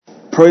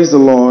Praise the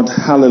Lord.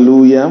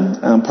 Hallelujah.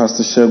 I'm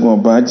Pastor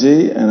Segun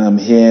Obaje, and I'm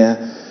here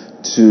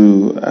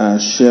to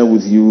share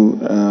with you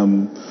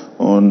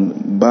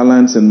on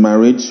balance in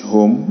marriage,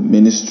 home,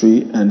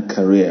 ministry, and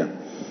career.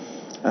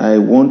 I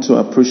want to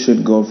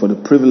appreciate God for the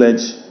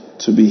privilege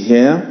to be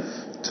here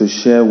to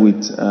share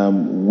with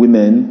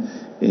women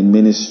in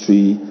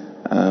ministry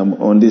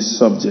on this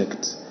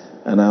subject.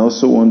 And I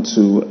also want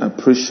to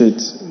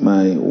appreciate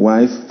my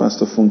wife,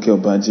 Pastor Funke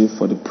Obaje,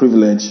 for the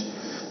privilege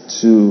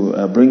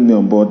to bring me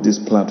on board this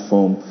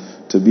platform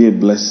to be a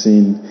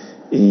blessing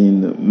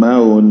in my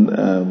own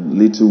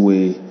little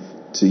way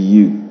to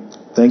you.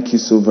 Thank you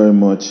so very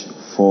much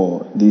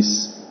for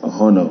this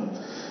honor.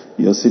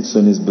 Your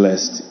citizen is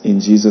blessed in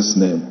Jesus'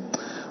 name.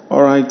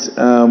 All right.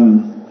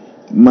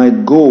 My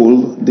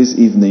goal this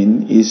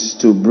evening is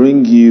to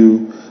bring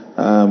you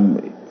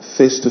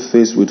face to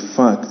face with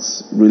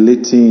facts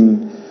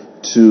relating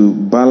to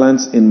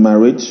balance in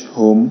marriage,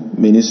 home,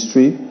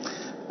 ministry,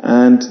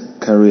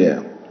 and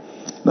career.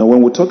 Now,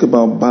 when we talk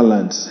about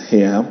balance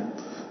here,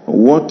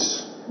 what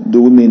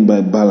do we mean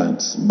by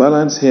balance?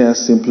 Balance here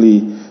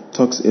simply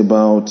talks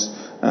about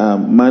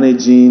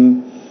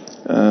managing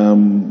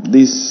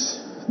these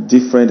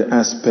different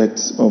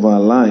aspects of our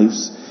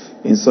lives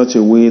in such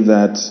a way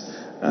that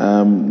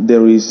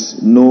there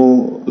is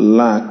no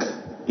lack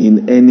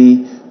in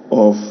any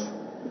of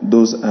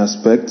those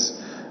aspects,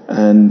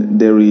 and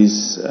there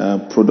is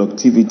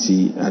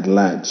productivity at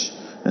large.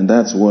 And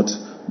that's what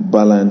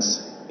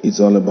balance is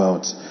all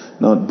about.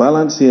 Now,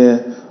 balance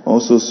here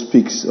also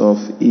speaks of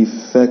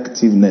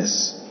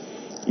effectiveness.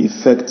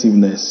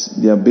 Effectiveness,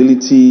 the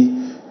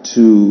ability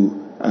to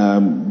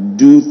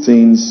do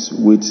things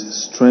with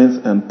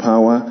strength and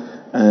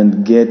power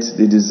and get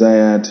the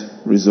desired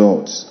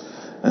results.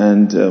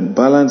 And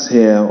balance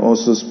here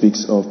also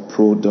speaks of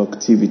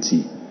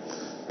productivity.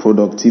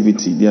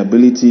 Productivity, the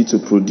ability to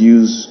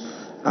produce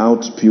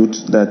output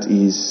that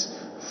is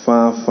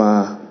far,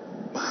 far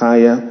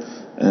higher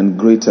and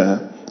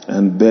greater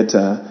and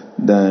better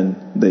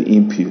than the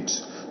input.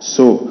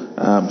 So,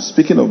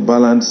 speaking of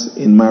balance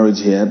in marriage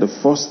here, the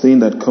first thing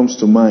that comes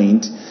to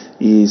mind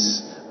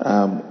is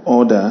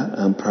order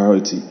and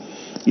priority.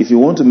 If you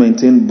want to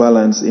maintain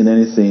balance in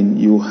anything,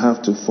 you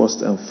have to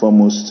first and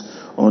foremost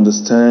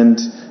understand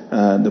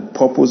the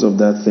purpose of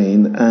that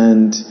thing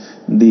and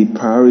the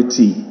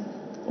priority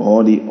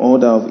or the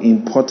order of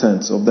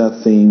importance of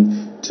that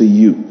thing to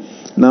you.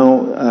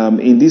 Now,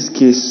 in this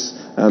case,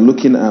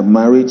 looking at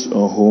marriage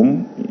or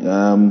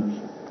home,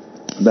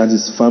 that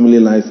is family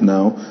life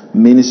now,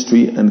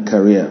 ministry and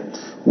career,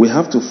 we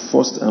have to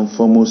first and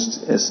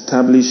foremost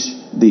establish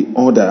the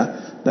order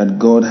that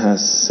God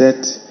has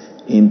set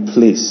in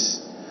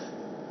place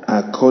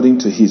according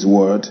to His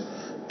word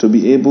to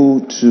be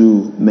able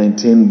to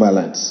maintain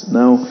balance.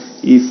 Now,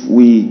 if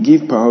we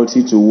give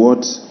priority to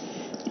what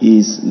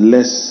is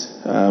less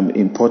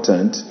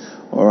important,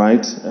 all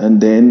right,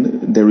 and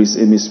then there is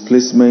a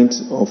misplacement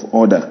of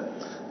order,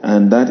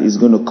 and that is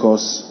going to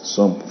cause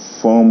some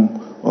form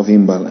of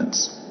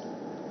imbalance.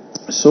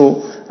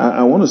 So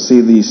I want to say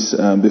this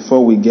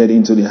before we get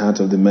into the heart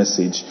of the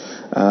message.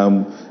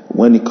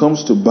 When it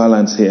comes to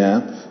balance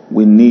here,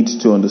 we need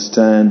to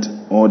understand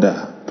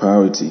order,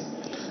 priority.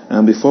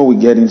 And before we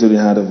get into the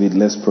heart of it,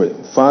 let's pray.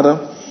 Father,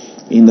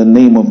 in the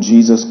name of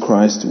Jesus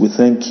Christ, we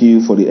thank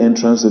you for the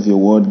entrance of your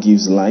word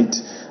gives light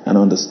and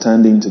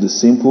understanding to the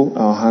simple.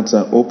 Our hearts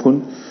are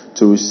open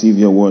to receive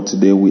your word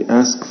today. We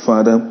ask,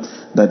 Father,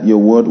 that your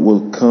word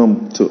will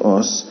come to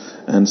us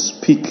and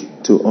speak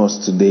to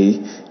us today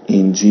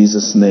in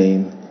Jesus'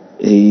 name.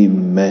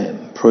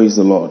 Amen. Praise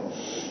the Lord.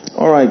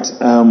 All right.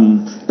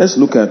 Let's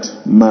look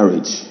at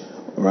marriage.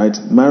 All right.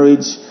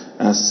 Marriage,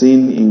 as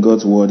seen in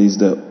God's word, is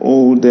the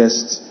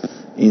oldest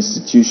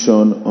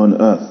institution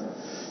on earth.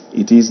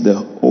 It is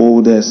the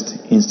oldest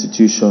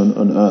institution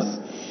on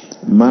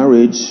earth.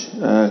 Marriage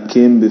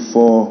came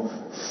before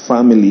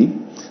family,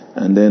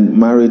 and then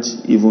marriage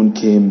even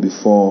came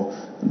before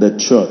the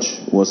church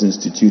was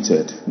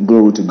instituted.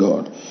 Glory to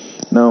God.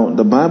 Now,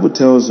 the Bible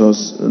tells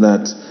us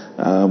that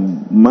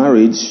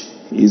marriage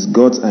is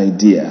God's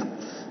idea.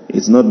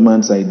 It's not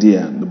man's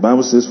idea. The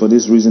Bible says, for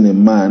this reason, a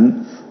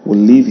man will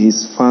leave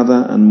his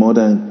father and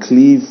mother and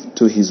cleave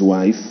to his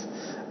wife,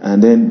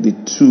 and then the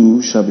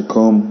two shall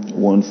become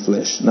one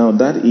flesh. Now,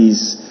 that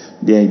is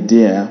the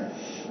idea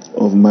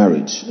of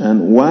marriage.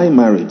 And why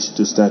marriage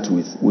to start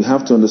with? We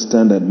have to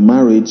understand that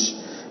marriage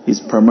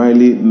is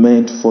primarily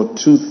meant for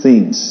two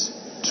things.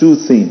 Two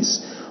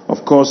things.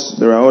 Of course,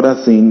 there are other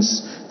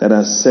things that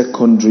are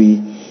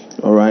secondary,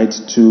 all right,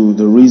 to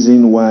the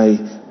reason why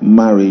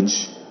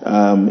marriage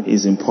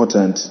is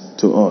important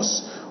to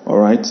us. All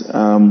right.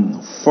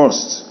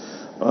 First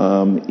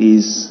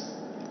is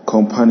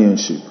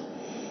companionship.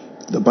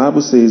 The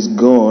Bible says,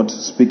 God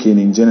speaking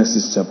in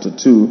Genesis chapter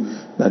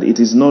 2, that it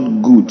is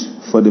not good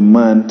for the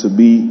man to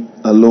be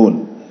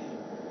alone.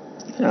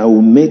 I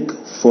will make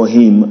for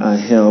him a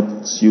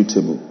help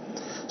suitable.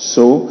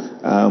 So,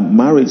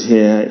 marriage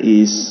here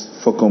is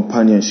for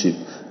companionship,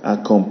 a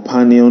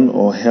companion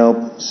or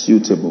help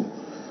suitable.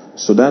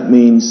 So that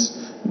means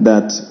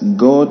that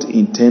God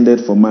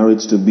intended for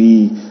marriage to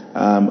be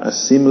a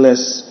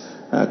seamless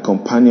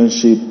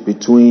companionship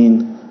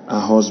between a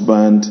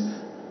husband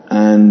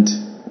and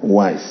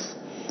wife.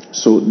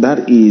 So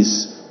that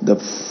is the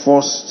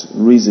first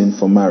reason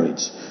for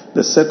marriage.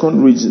 The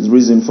second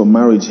reason for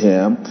marriage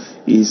here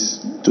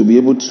is to be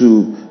able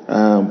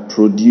to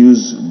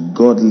produce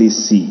godly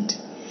seed.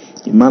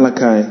 In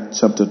Malachi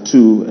chapter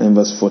 2 and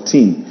verse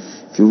 14,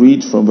 if you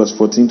read from verse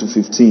 14 to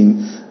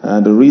 15,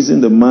 the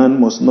reason the man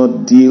must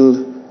not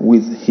deal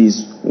with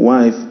his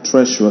wife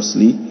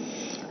treacherously,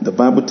 the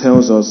Bible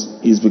tells us,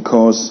 is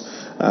because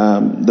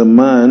the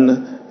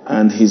man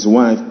and his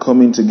wife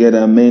coming together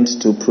are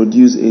meant to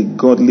produce a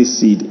godly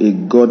seed, a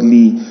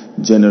godly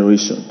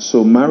generation.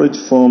 So marriage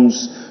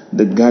forms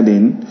the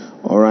garden,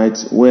 all right,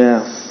 where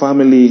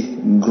family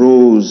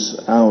grows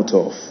out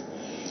of.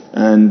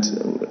 And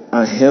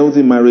a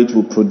healthy marriage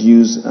will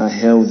produce a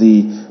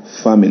healthy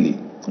family.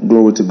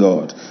 Glory to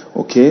God.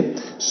 Okay?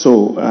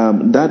 So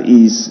that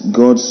is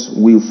God's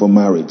will for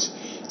marriage.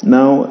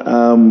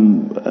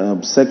 Now,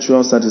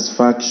 sexual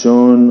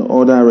satisfaction,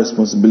 other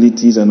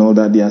responsibilities and all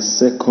that, they are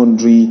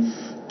secondary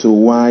to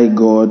why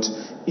God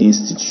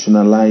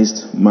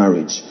institutionalized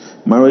marriage.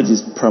 Marriage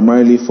is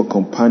primarily for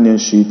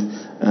companionship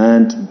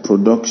and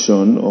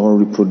production or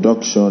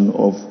reproduction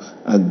of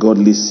a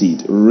godly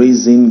seed,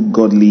 raising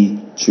godly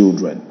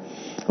children.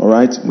 All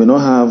right? We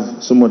don't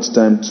have so much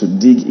time to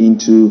dig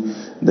into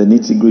the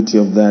nitty-gritty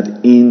of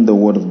that in the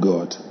Word of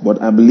God,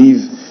 but I believe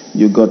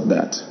you got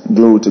that.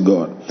 Glory to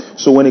God.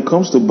 So when it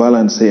comes to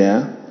balance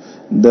here,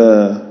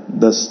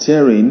 the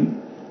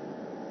steering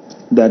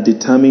that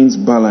determines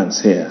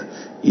balance here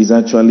is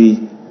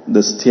actually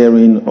the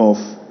steering of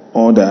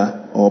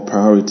order or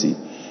priority.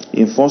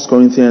 In 1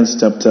 Corinthians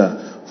chapter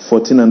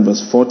 14 and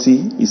verse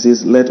 40, it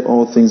says, "Let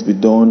all things be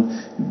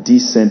done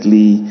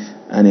decently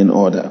and in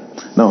order."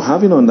 Now,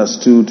 having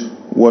understood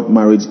what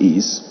marriage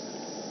is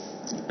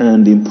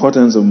and the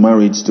importance of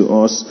marriage to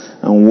us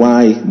and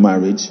why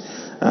marriage,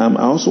 I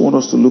also want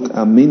us to look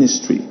at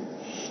ministry.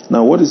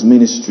 Now, what is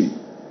ministry?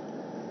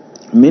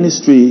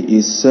 Ministry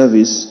is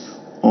service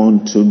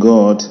unto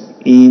God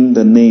in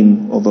the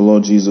name of the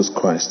Lord Jesus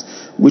Christ,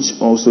 which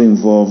also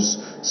involves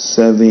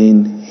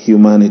serving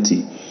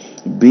humanity,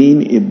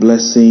 being a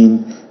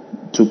blessing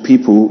to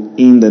people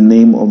in the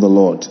name of the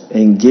Lord,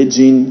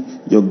 engaging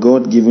your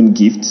God-given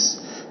gifts,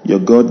 your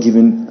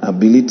God-given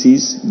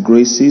abilities,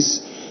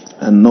 graces,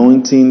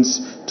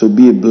 anointings to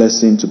be a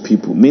blessing to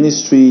people.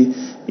 Ministry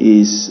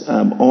is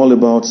all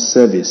about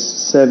service,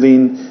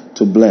 serving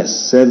to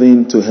bless,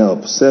 serving to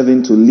help,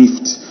 serving to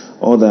lift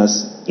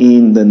others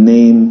in the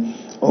name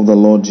of the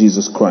Lord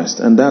Jesus Christ.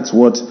 And that's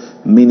what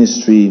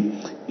ministry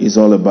is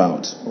all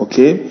about.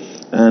 Okay?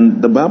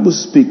 And the Bible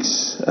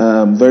speaks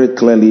very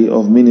clearly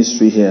of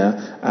ministry here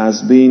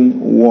as being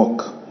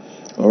work.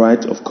 All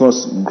right? Of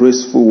course,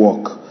 graceful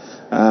work.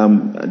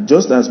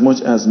 Just as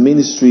much as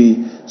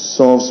ministry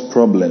solves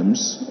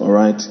problems, all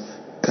right,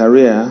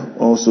 career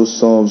also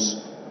solves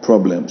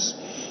problems.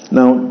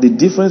 Now, the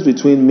difference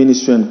between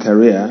ministry and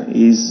career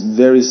is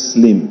very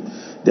slim.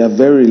 They are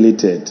very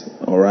related,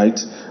 all right?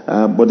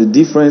 But the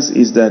difference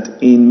is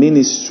that in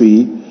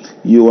ministry,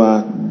 you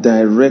are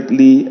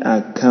directly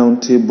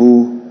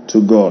accountable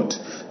to God.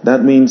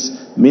 That means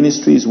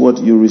ministry is what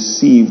you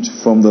received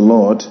from the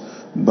Lord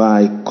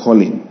by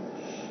calling,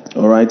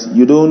 all right?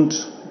 You don't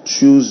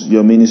choose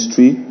your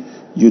ministry.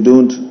 You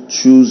don't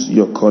choose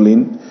your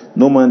calling.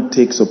 No man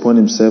takes upon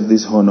himself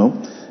this honor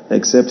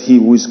except he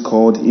who is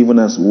called, even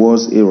as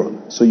was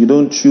Aaron. So you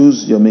don't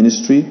choose your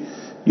ministry.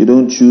 You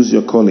don't choose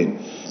your calling.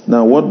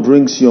 Now, what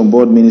brings you on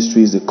board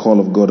ministry is the call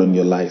of God on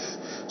your life.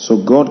 So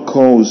God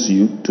calls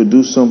you to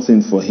do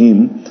something for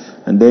him,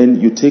 and then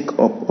you take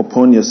up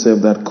upon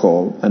yourself that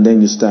call, and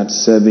then you start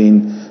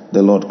serving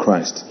the Lord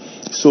Christ.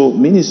 So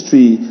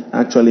ministry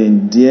actually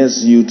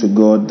endears you to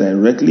God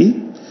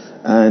directly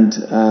and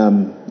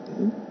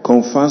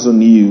confers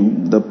on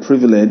you the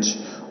privilege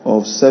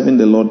of serving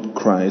the Lord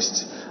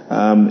Christ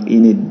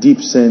in a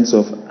deep sense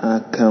of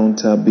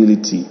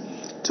accountability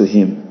to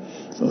him.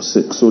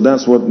 So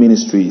that's what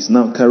ministry is.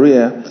 Now,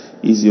 career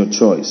is your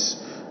choice.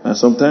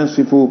 Sometimes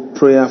people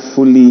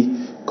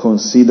prayerfully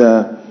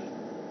consider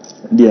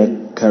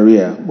their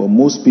career, but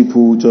most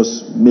people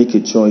just make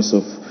a choice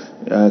of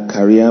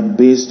career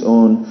based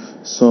on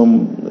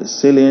some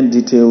salient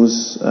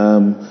details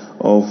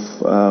of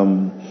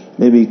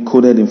maybe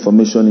coded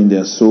information in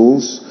their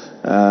souls,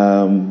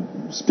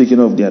 speaking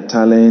of their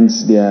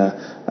talents, their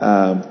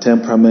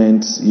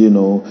temperaments,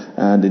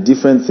 and the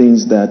different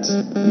things that,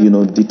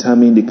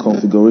 determine the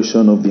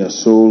configuration of their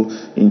soul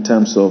in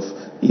terms of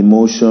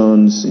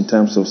emotions, in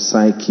terms of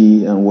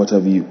psyche, and what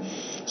have you.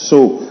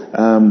 So,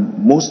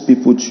 most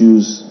people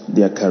choose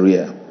their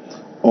career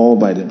all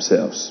by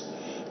themselves,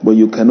 but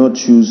you cannot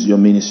choose your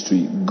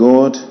ministry.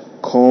 God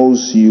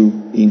calls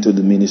you into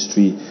the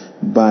ministry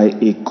by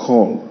a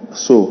call.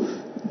 So,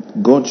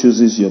 God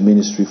chooses your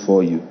ministry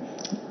for you.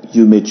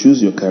 You may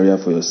choose your career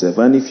for yourself.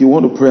 And if you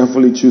want to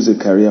prayerfully choose a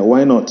career,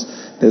 why not?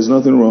 There's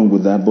nothing wrong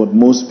with that. But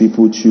most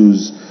people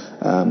choose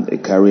a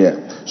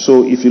career.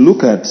 So if you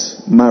look at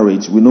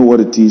marriage, we know what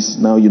it is.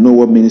 Now you know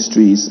what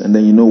ministry is, and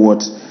then you know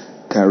what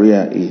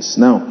career is.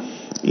 Now,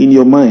 in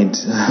your mind,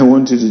 I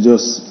want you to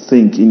just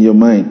think in your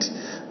mind,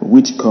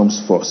 which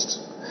comes first?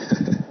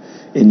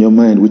 In your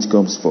mind, which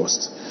comes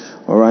first?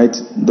 All right.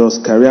 Does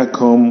career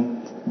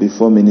come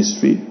before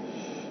ministry?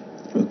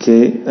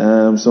 Okay.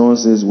 Someone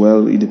says,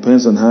 well, it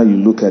depends on how you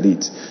look at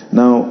it.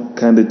 Now,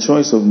 can the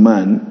choice of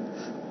man,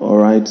 all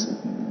right,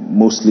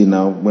 mostly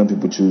now when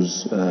people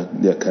choose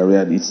their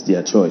career, it's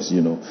their choice,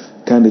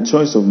 Can the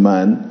choice of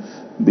man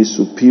be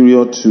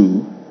superior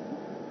to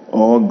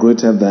or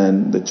greater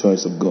than the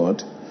choice of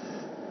God?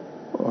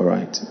 All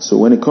right. So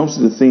when it comes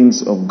to the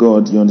things of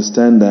God, you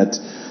understand that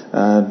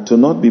to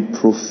not be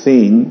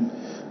profane,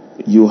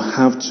 you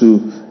have to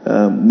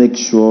make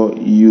sure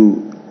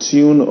you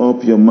tune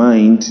up your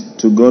mind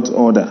to God's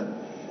order,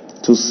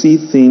 to see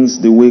things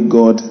the way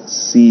God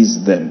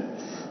sees them.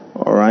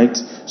 All right.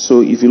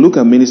 So if you look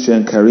at ministry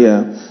and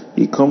career,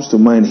 it comes to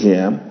mind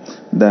here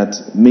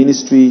that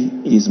ministry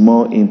is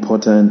more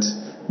important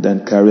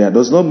than career.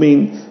 Does not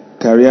mean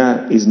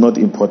career is not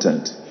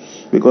important,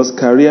 because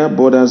career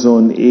borders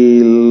on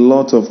a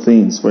lot of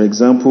things. For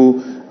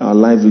example, our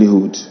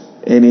livelihood,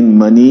 earning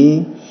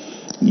money,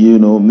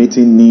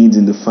 meeting needs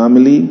in the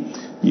family.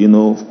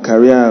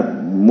 Career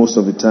most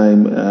of the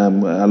time,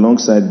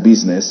 alongside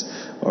business,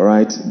 all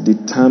right,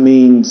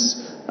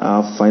 determines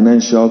our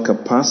financial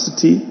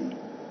capacity,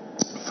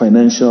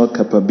 financial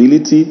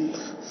capability,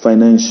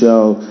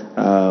 financial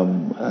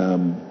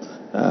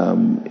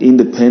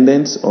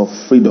independence or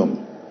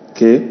freedom.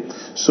 Okay,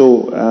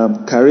 so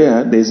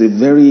career, there's a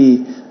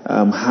very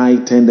high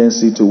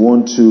tendency to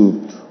want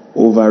to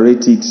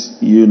overrate it,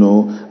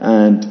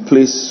 and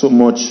place so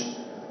much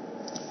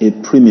a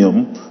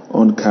premium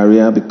on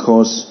career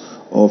because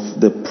of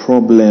the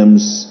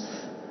problems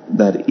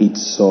that it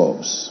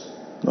solves.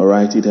 All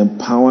right, it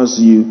empowers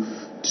you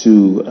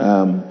to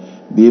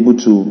be able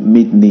to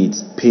meet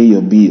needs, pay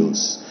your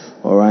bills.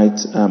 All right,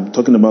 I'm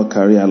talking about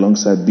career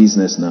alongside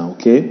business now.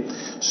 Okay,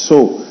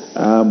 so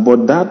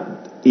but that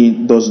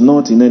it does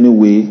not in any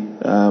way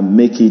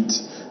make it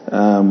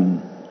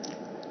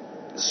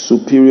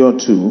superior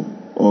to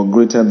or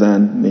greater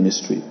than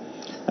ministry.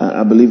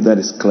 I believe that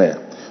is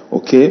clear.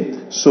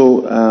 Okay,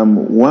 so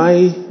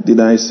why did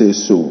I say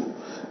so?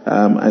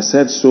 I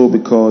said so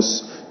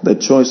because the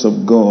choice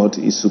of God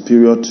is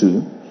superior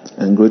to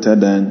and greater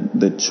than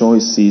the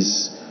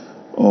choices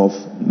of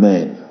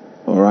men.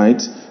 All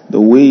right, the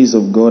ways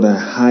of God are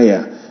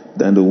higher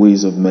than the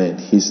ways of men.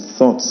 His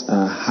thoughts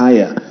are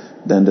higher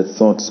than the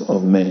thoughts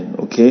of men.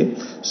 Okay,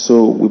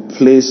 so we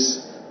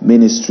place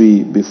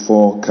ministry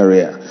before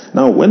career.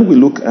 Now, when we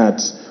look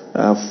at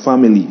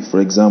family,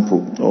 for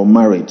example, or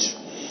marriage,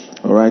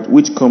 all right,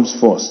 which comes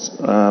first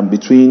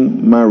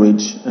between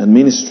marriage and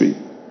ministry?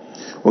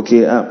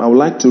 Okay, I would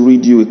like to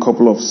read you a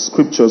couple of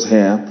scriptures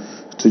here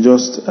to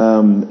just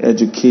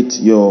educate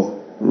your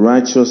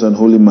righteous and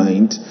holy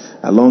mind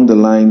along the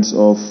lines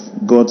of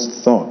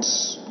God's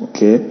thoughts.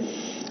 Okay,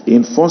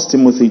 in 1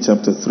 Timothy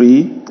chapter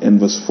 3 and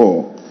verse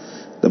 4,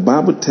 the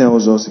Bible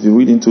tells us, if you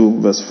read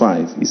into verse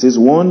 5, it says,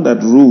 one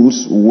that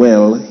rules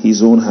well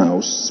his own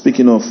house.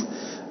 Speaking of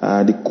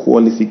the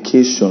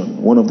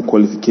qualification, one of the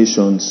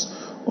qualifications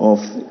of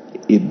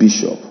a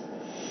bishop.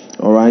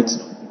 All right,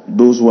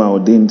 those who are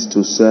ordained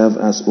to serve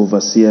as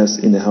overseers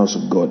in the house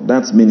of God.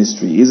 That's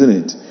ministry, isn't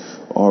it?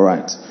 All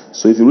right.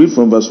 So if you read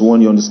from verse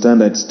 1, you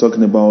understand that it's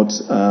talking about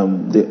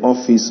the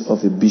office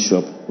of a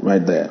bishop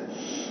right there.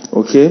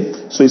 Okay,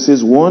 so it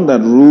says, one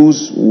that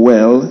rules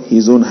well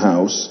his own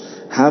house,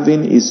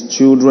 having his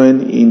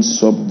children in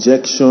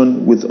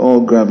subjection with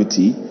all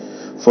gravity.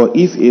 For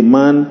if a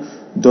man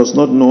does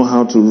not know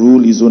how to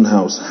rule his own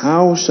house,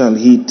 how shall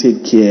he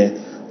take care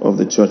of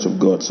the church of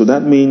God? So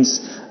that means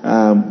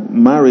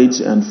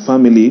marriage and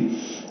family,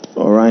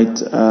 all right,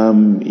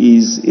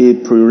 is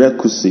a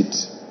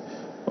prerequisite.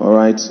 All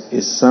right,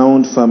 a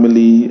sound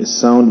family, a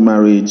sound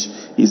marriage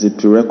is a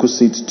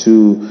prerequisite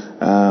to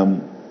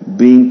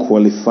being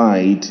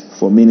qualified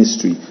for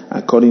ministry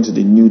according to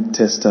the New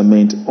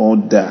Testament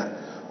order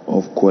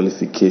of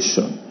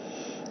qualification.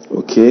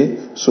 Okay,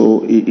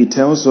 so it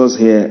tells us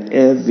here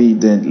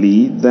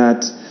evidently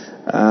that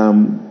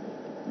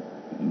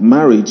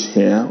marriage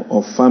here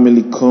or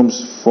family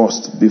comes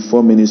first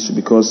before ministry,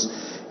 because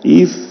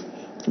if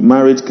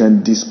marriage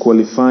can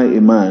disqualify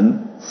a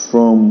man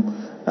from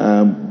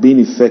being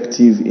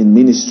effective in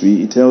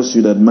ministry, it tells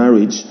you that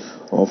marriage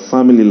or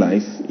family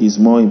life is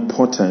more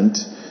important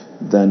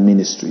than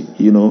ministry.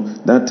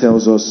 That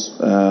tells us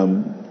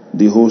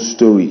the whole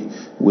story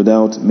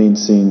without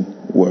mincing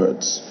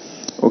words.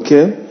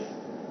 Okay?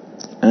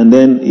 And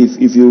then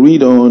if you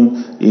read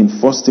on in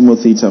 1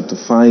 Timothy chapter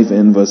 5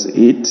 and verse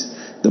 8,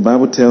 the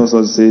Bible tells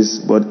us this,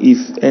 but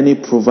if any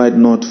provide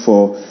not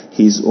for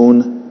his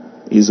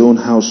own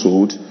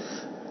household,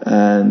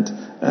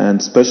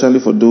 and especially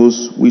for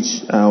those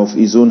which are of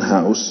his own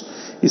house,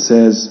 he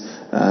says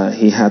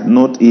he had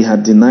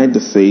denied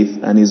the faith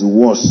and is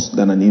worse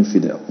than an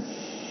infidel.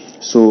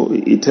 So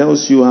it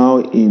tells you how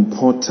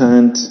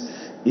important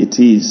it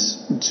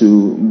is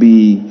to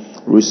be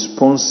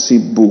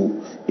responsible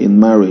in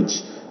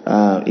marriage,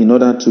 in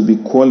order to be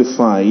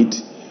qualified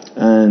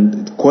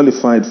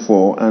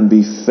for and be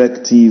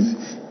effective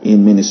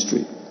in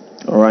ministry.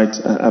 All right,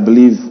 I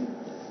believe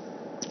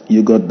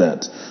you got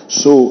that.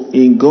 So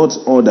in God's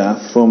order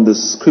from the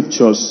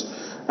scriptures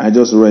I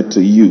just read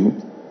to you,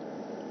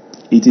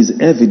 it is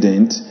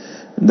evident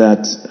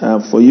that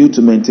for you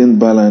to maintain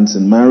balance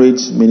in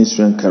marriage,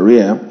 ministry, and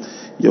career,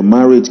 your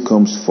marriage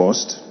comes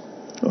first,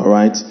 all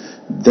right,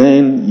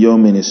 then your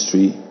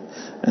ministry,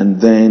 and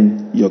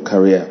then your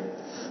career.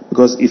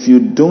 Because if you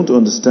don't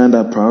understand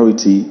that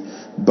priority,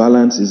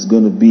 balance is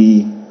going to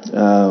be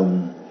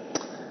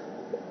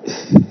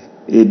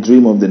a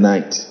dream of the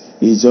night.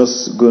 It's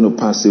just going to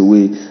pass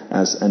away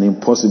as an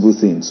impossible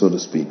thing, so to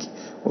speak.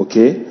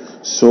 Okay?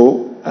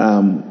 So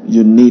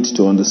you need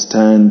to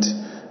understand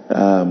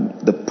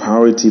the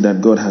priority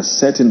that God has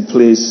set in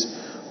place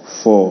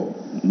for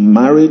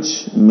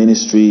marriage,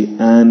 ministry,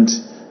 and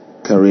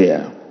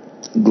career.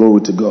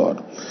 Glory to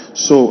God.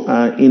 So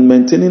in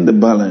maintaining the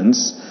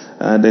balance,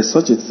 there's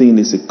such a thing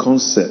as a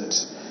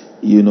concept,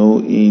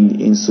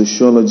 in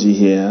sociology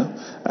here,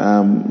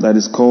 that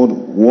is called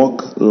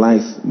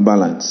work-life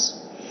balance.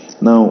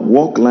 Now,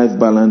 work-life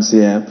balance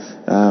here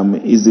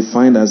is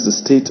defined as the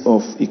state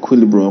of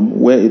equilibrium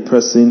where a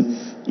person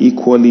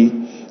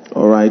equally,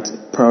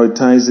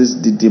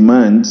 prioritizes the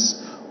demands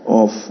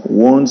of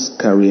one's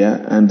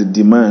career and the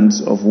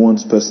demands of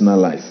one's personal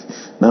life.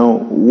 Now,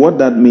 what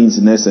that means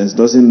in essence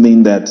doesn't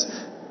mean that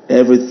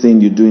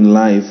everything you do in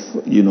life,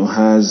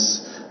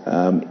 has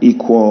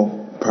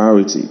equal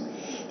priority,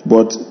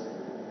 but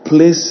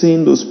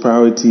placing those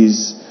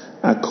priorities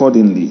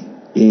accordingly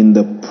in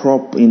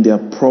their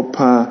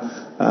proper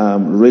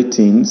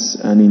ratings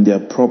and in their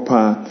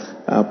proper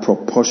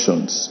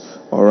proportions,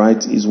 all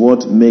right, is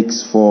what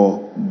makes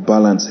for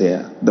balance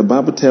here. The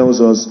Bible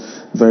tells us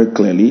very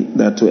clearly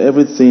that to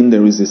everything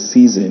there is a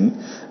season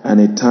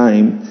and a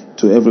time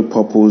to every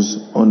purpose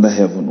under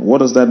heaven. What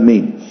does that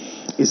mean?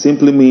 It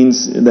simply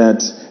means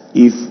that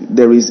if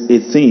there is a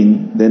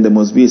thing, then there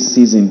must be a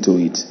season to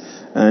it.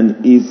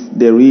 And if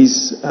there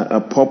is a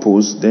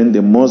purpose, then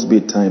there must be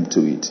a time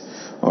to it.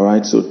 All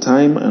right, so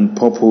time and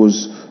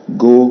purpose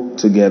go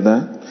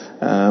together.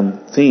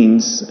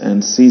 Things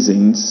and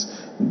seasons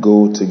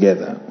go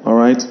together. All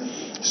right,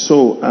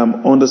 so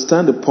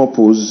understand the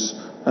purpose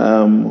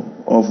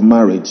of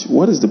marriage.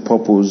 What is the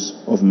purpose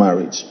of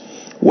marriage?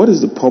 What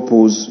is the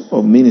purpose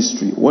of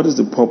ministry? What is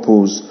the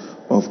purpose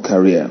of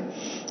career?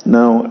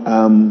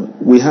 Now,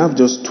 we have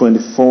just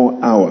 24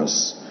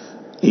 hours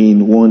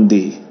in one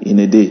day, in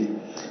a day.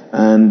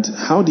 And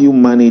how do you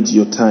manage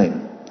your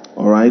time?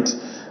 All right,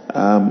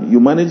 you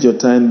manage your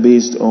time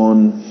based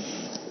on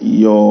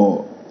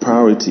your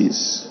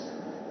priorities.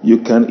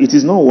 It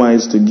is not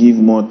wise to give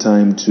more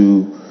time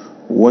to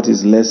what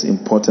is less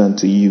important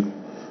to you.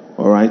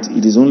 All right,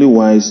 it is only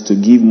wise to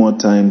give more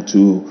time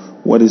to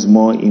what is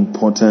more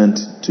important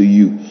to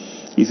you.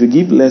 If you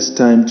give less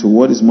time to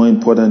what is more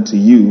important to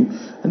you,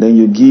 and then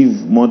you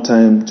give more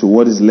time to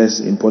what is less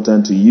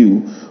important to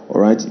you, all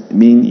right,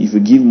 if you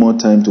give more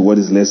time to what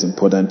is less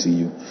important to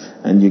you,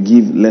 and you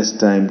give less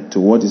time to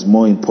what is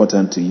more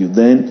important to you,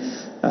 then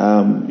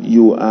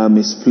you are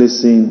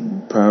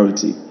misplacing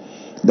priority.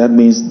 That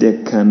means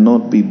there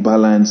cannot be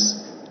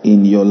balance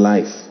in your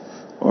life.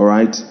 All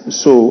right.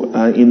 So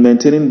in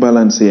maintaining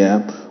balance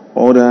here,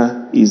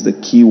 order is the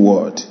key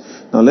word.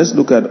 Now let's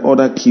look at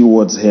other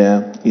keywords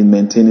here in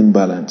maintaining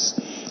balance.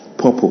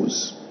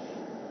 Purpose.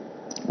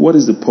 What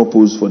is the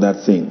purpose for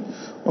that thing?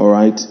 All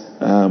right.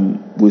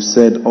 We've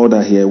said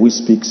order here, which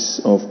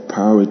speaks of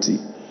priority.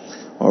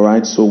 All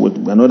right. So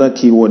another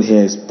keyword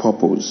here is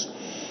purpose.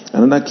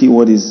 Another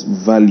keyword is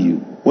value.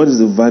 What is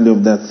the value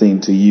of that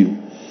thing to you?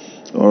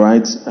 All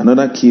right.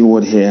 Another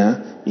keyword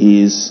here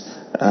is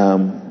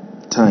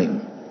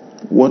time.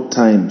 What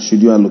time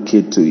should you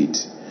allocate to it?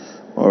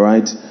 All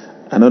right.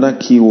 Another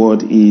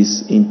keyword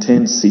is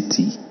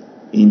intensity.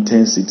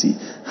 Intensity.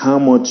 How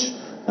much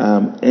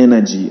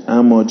energy,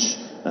 how much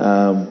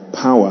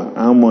power,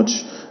 how much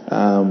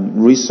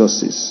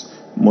resources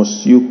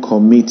must you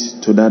commit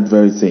to that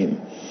very thing?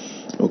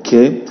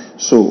 Okay.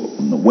 So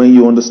when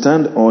you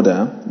understand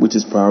order, which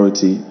is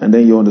priority, and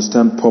then you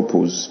understand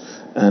purpose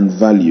and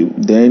value,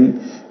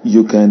 then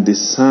you can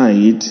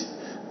decide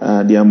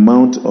the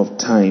amount of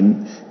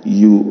time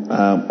you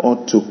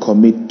ought to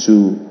commit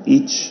to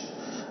each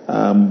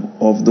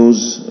of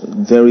those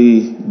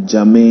very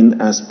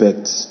germane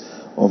aspects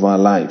of our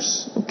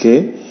lives.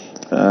 Okay.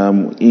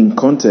 In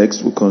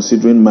context, we're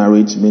considering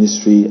marriage,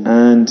 ministry,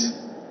 and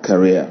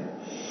career.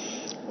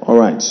 All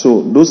right.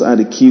 So those are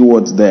the key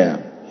words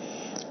there.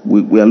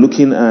 We are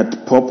looking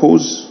at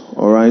purpose.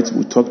 All right.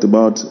 We talked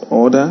about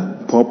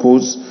order,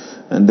 purpose,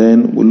 and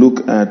then we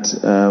look at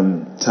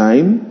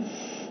time.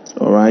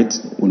 All right.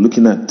 We're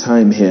looking at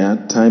time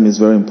here. Time is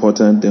very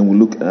important. Then we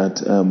look at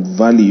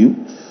value.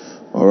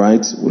 All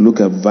right. We look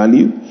at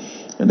value.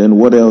 And then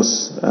what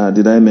else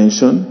did I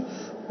mention?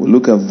 We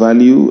look at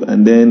value.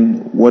 And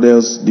then what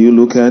else do you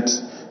look at?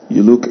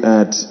 You look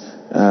at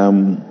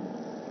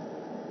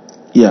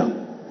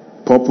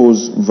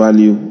Purpose,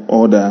 value,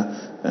 order,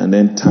 and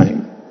then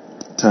time.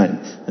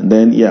 And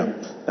then,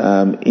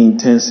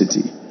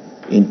 intensity.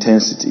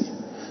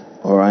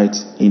 All right,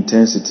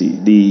 intensity.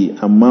 The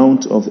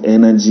amount of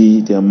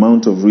energy, the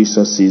amount of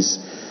resources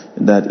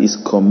that is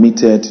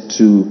committed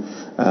to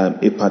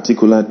a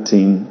particular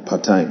thing per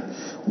time.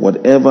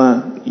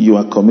 Whatever you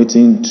are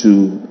committing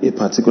to a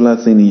particular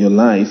thing in your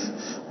life,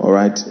 all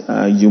right,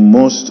 you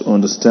must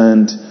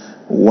understand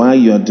why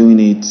you are doing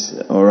it,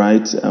 all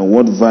right, and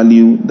what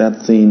value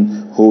that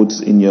thing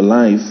holds in your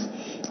life,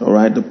 all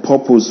right, the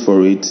purpose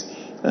for it.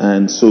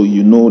 And so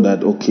you know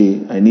that,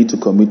 okay, I need to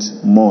commit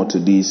more to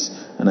this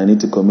and I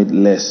need to commit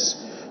less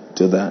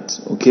to that.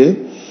 Okay?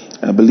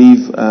 I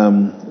believe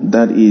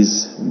that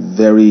is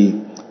very,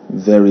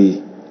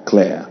 very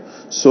clear.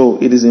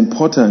 So it is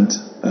important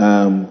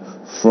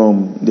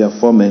from the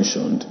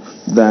aforementioned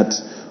that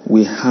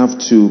we have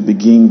to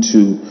begin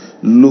to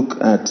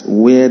look at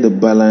where the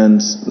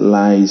balance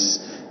lies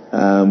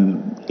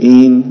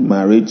in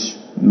marriage,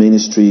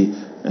 ministry,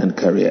 and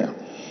career.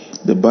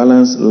 The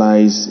balance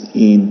lies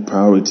in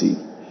priority.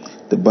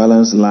 The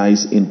balance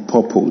lies in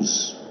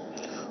purpose.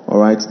 All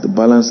right. The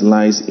balance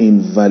lies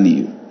in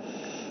value.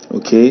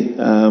 Okay.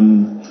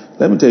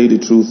 Let me tell you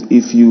the truth.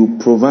 If you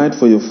provide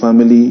for your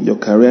family, your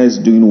career is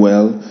doing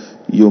well,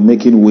 you're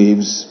making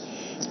waves,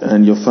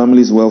 and your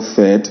family is well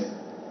fed,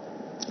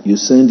 you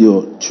send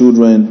your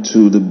children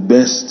to the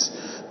best,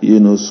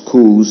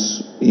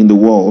 schools in the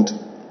world.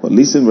 But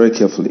listen very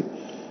carefully.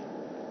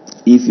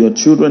 If your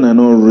children are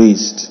not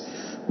raised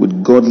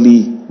with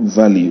godly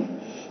value,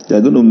 they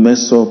are going to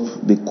mess up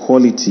the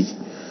quality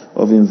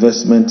of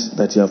investment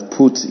that you have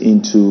put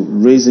into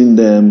raising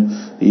them,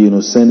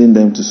 sending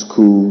them to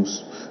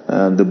schools,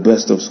 the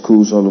best of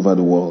schools all over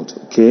the world.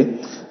 Okay,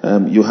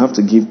 you have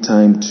to give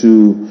time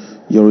to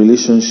your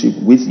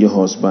relationship with your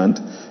husband,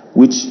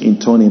 which in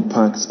turn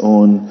impacts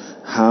on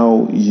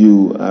how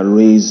you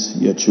raise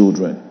your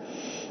children.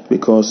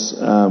 Because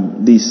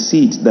the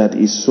seed that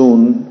is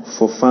sown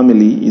for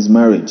family is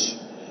marriage.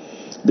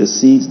 The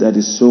seed that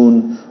is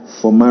sown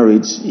for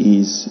marriage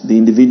is the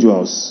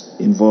individuals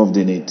involved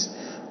in it.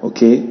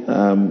 Okay,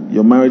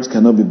 your marriage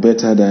cannot be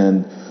better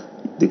than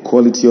the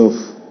quality of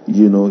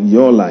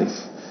your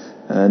life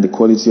and the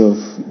quality of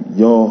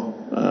your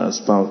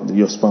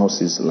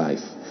spouse's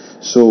life.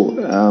 So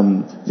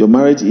your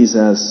marriage is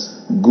as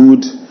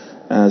good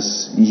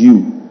as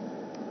you,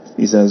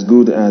 is as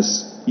good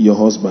as your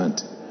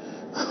husband.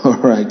 All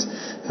right,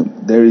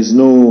 there is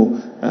no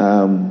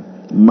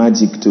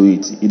magic to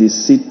it. It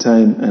is seed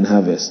time and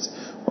harvest.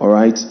 All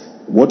right,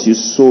 what you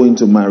sow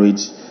into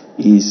marriage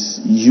is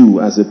you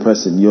as a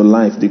person, your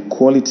life, the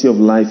quality of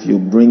life you're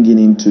bringing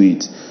into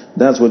it.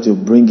 That's what you're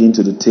bringing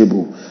to the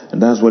table,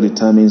 and that's what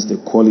determines the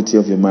quality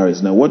of your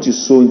marriage. Now, what you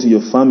sow into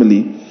your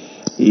family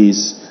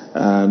is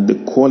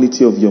the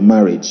quality of your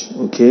marriage.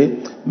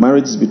 Okay,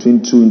 marriage is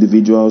between two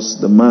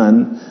individuals, the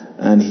man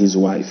and his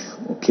wife.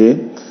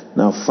 Okay,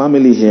 now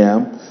family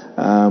here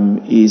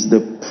is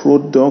the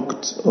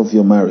product of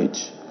your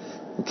marriage.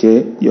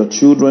 Okay, your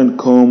children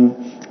come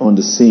on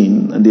the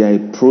scene and they are a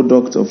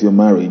product of your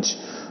marriage.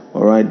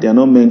 All right, they are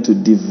not meant to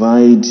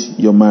divide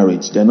your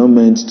marriage. They are not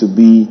meant to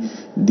be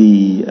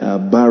the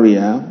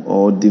barrier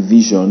or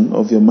division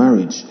of your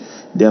marriage.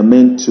 They are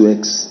meant to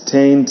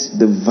extend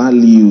the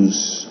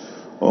values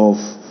of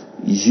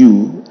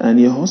you and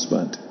your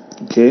husband.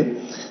 Okay,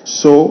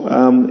 so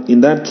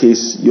in that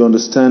case, you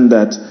understand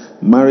that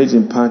marriage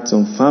impacts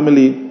on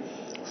family,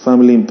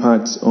 family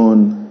impacts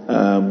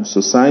on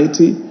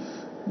society,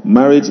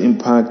 marriage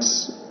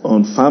impacts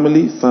on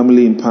family,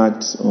 family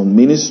impacts on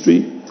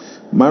ministry,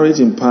 marriage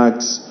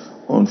impacts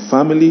on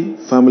family,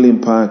 family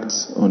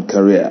impacts on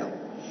career.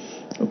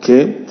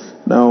 Okay,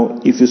 now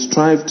if you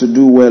strive to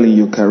do well in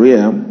your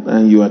career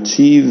and you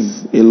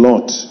achieve a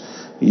lot,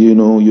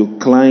 you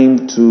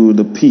climb to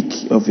the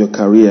peak of your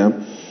career,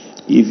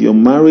 if your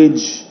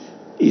marriage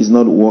is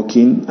not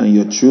working and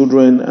your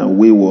children are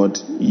wayward,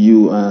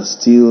 you are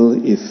still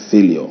a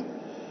failure.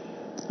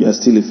 You are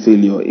still a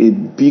failure, a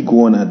big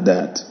one at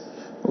that.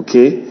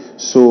 Okay,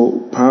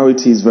 so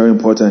priority is very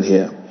important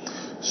here.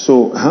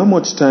 So how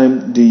much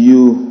time do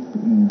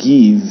you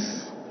give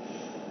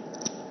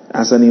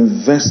as an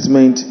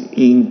investment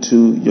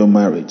into your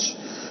marriage?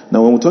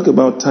 Now, when we talk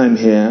about time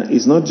here,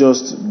 it's not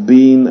just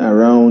being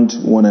around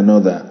one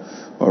another.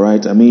 All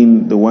right, I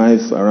mean the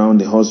wife around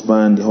the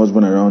husband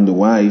around the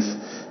wife.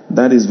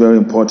 That is very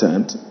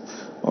important.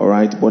 All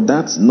right, but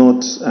that's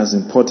not as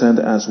important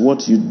as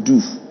what you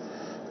do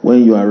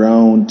when you're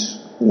around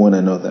one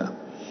another.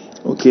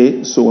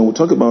 Okay, so when we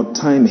talk about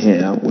time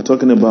here, we're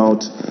talking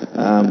about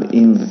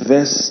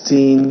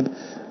investing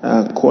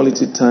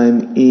quality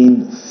time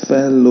in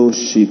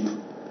fellowship,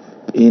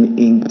 in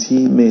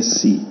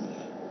intimacy.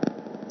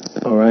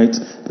 All right,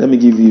 let me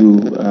give you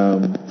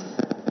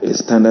a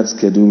standard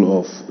schedule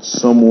of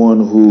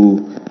someone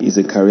who is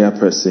a career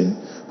person,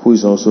 who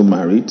is also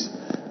married,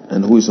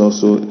 and who is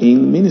also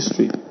in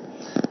ministry.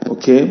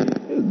 Okay,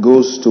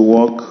 goes to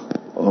work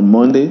on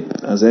Monday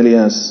as early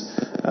as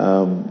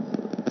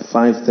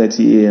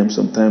 5:30 a.m.,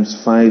 sometimes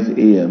 5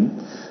 a.m.,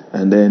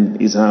 and then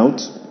is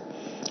out.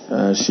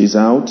 She's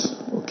out,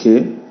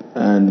 okay,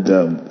 and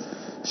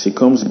she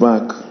comes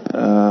back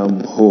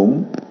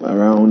home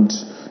around,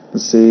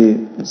 say,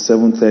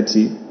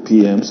 7:30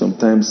 p.m.,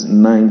 sometimes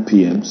 9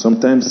 p.m.,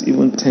 sometimes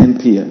even 10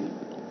 p.m.,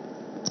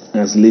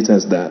 as late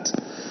as that,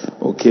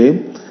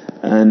 okay?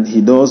 And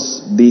he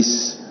does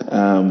this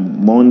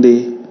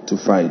Monday to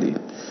Friday.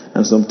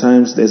 And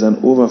sometimes there's an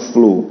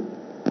overflow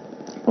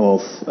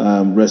of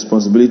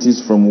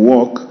responsibilities from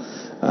work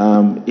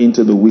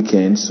into the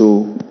weekend.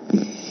 So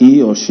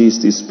he or she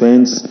still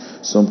spends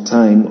some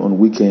time on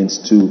weekends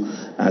to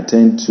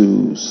attend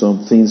to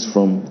some things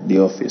from the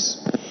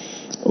office.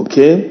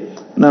 Okay?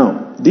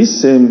 Now,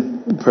 this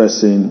same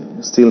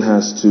person still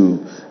has to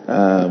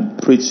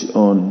preach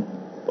on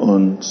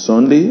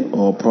Sunday,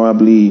 or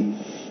probably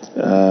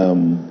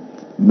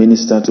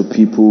minister to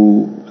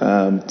people,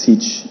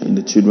 teach in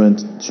the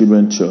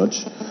children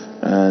church,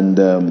 and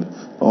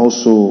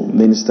also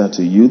minister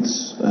to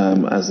youths,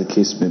 as the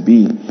case may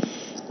be.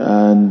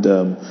 And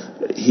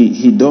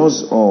he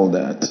does all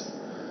that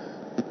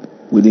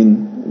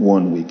within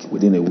 1 week,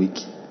 within a week,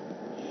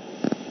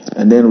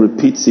 and then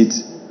repeats it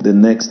the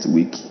next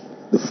week,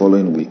 the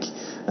following week,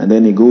 and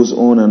then it goes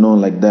on and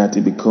on like that.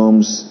 It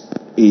becomes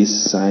a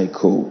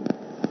cycle.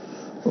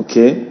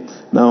 Okay?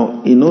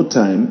 Now, in no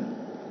time,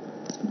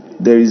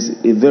 there is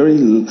a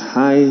very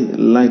high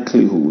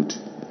likelihood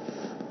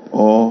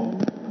or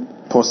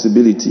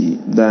possibility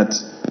that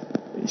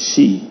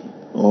she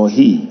or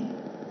he,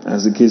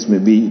 as the case may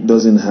be,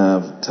 doesn't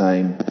have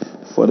time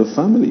for the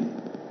family.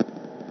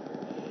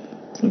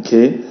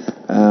 Okay?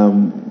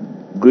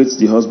 Greets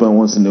the husband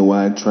once in a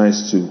while,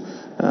 tries to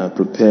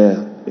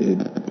prepare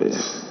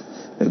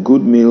a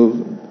good meal,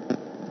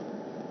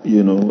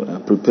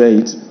 prepare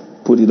it,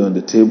 put it on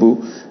the table.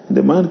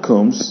 The man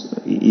comes,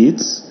 he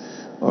eats,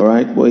 all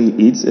right, but he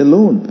eats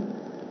alone.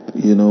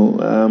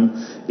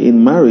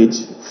 In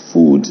marriage,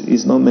 food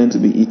is not meant to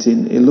be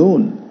eaten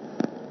alone,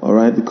 all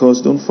right,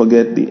 because don't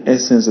forget, the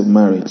essence of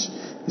marriage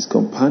is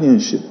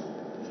companionship.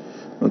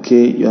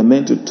 Okay, you are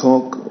meant to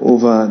talk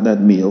over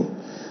that meal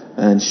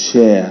and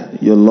share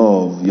your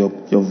love,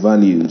 your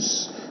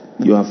values,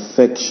 your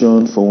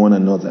affection for one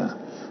another.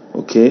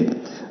 Okay,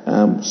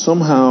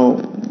 somehow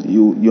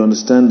you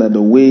understand that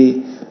the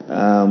way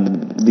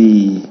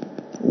the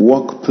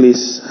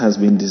workplace has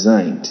been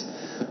designed,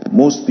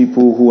 most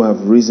people who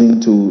have risen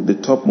to the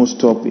topmost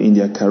top in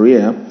their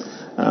career,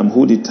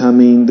 who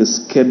determine the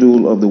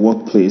schedule of the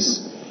workplace,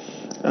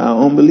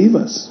 are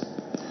unbelievers.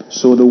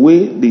 So the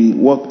way the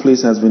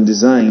workplace has been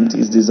designed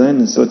is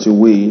designed in such a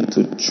way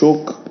to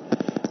choke,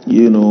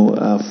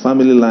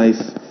 family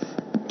life,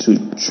 to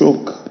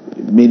choke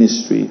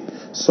ministry,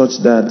 such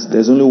that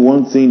there's only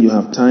one thing you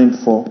have time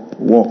for: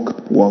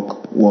 work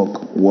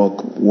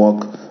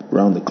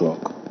round the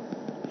clock.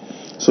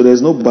 So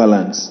there's no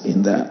balance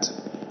in that.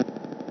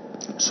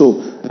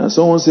 So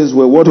someone says,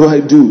 well, what do I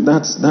do?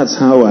 That's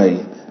how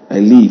I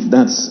live.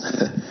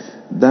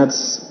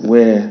 That's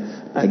where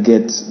I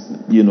get,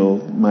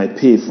 my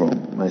pay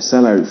from, my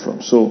salary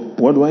from. So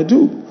what do I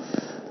do?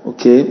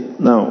 Okay,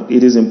 now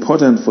it is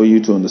important for you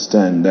to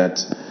understand that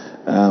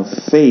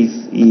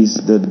faith is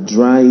the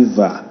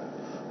driver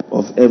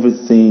of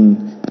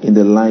everything in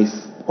the life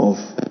of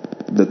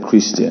the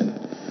Christian.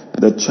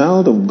 The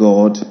child of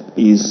God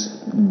is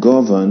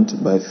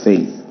governed by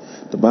faith.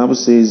 The Bible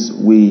says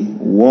we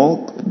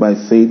walk by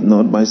faith,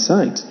 not by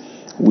sight.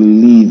 We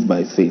live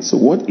by faith. So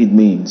what it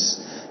means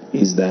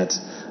is that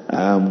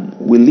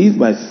we live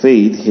by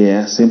faith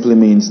here simply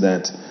means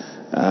that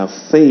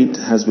faith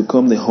has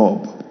become the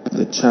hub,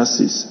 the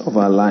chassis of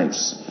our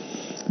lives.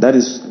 That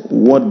is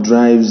what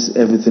drives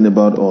everything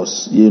about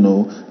us,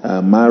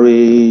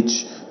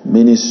 marriage,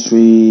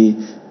 ministry,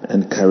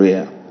 and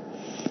career.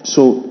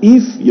 So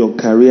if your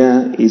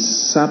career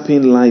is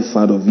sapping life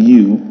out of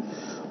you,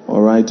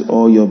 all right,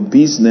 or your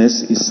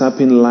business is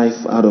sapping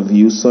life out of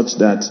you such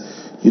that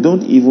you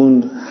don't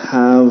even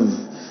have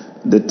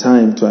the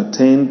time to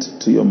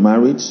attend to your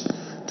marriage,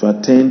 to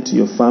attend to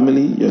your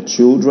family, your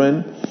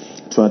children,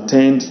 to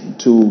attend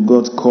to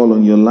God's call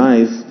on your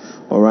life,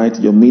 all right,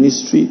 your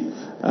ministry,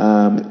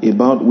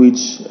 about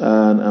which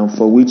and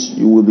for which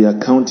you will be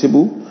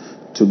accountable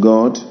to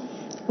God,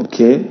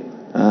 okay?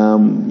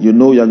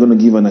 You're going to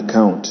give an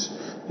account,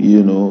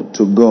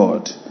 to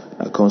God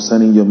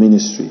concerning your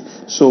ministry.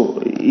 So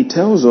it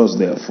tells us,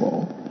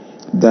 therefore,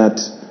 that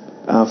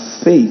our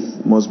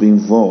faith must be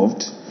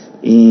involved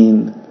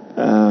in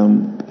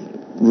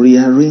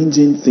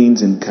rearranging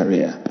things in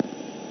career.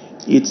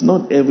 It's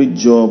not every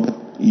job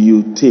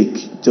you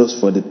take just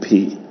for the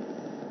pay.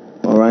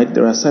 All right,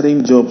 there are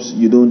certain jobs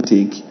you don't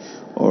take,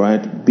 all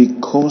right,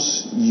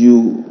 because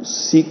you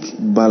seek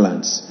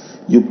balance.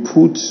 You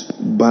put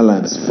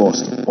balance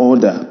first,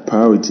 order,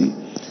 priority.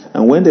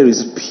 And when there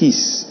is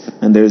peace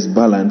and there is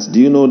balance, do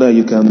you know that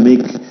you can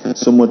make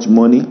so much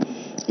money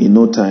in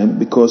no time?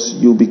 Because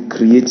you'll be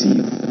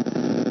creative,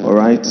 all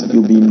right?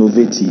 You'll be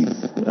innovative.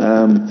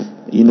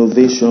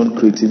 Innovation,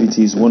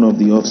 creativity is one of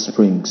the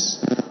offsprings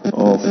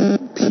of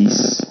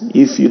peace.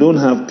 If you don't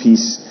have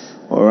peace,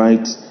 all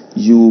right,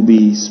 you'll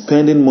be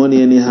spending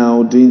money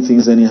anyhow, doing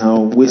things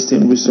anyhow,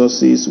 wasting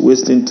resources,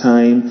 wasting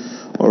time.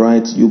 All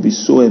right, you'll be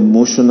so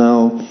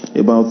emotional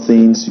about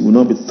things. You will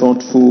not be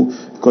thoughtful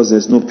because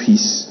there's no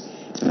peace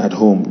at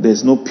home.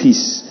 There's no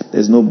peace.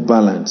 There's no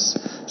balance.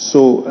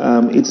 So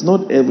it's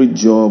not every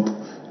job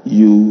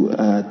you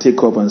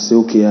take up and say,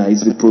 okay,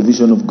 it's the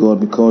provision of God,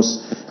 because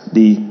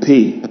the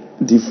pay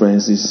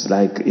difference is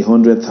like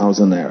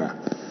 100,000 naira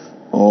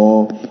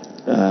or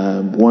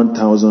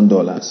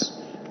 $1,000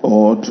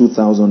 or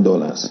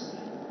 $2,000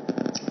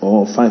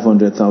 or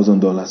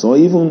 $500,000 or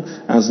even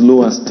as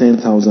low as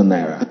 10,000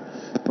 naira.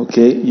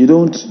 Okay, you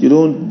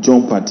don't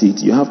jump at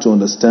it. You have to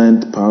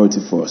understand priority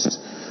first.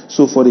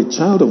 So for the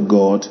child of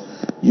God,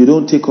 you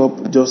don't take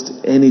up just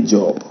any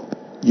job.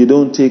 You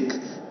don't take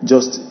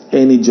just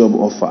any job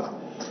offer.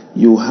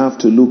 You have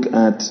to look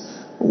at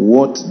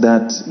what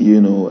that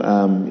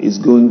is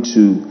going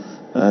to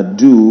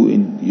do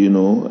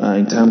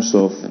in terms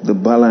of the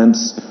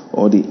balance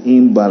or the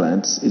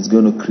imbalance it's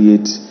going to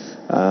create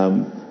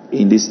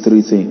in these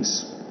three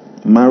things: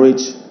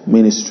 marriage,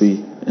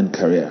 ministry, and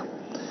career.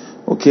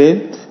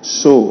 Okay,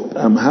 so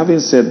having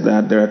said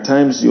that, there are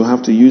times you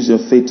have to use your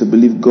faith to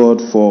believe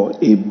God for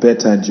a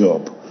better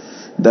job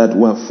that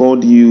will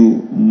afford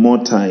you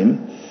more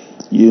time,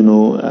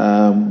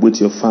 with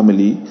your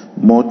family,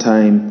 more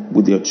time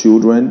with your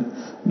children,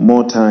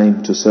 more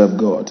time to serve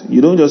God.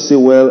 You don't just say,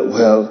 well,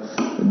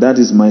 that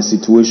is my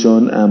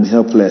situation, I'm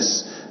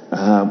helpless,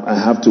 I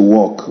have to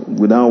work.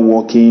 Without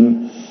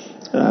working,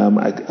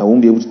 I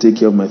won't be able to take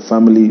care of my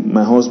family.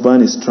 My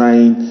husband is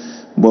trying,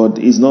 but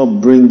he's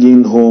not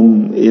bringing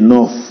home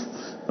enough,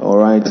 all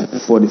right,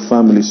 for the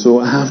family, so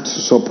I have to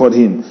support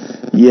him.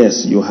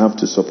 Yes, you have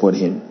to support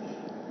him.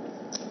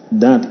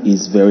 That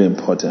is very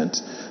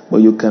important. But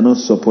you cannot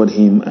support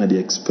him at the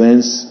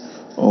expense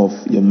of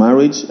your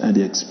marriage, at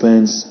the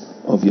expense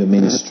of your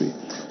ministry.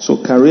 So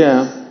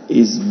career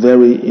is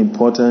very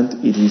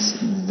important. It is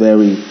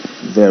very,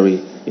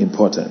 very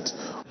important.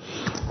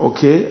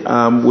 Okay,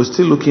 we're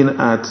still looking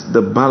at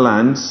the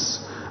balance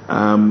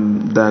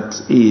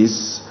that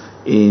is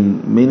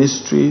in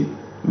ministry,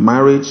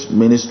 marriage,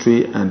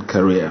 ministry, and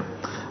career.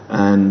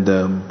 And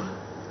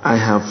I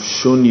have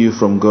shown you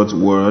from God's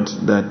word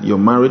that your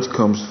marriage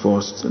comes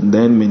first, and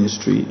then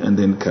ministry, and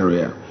then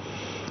career.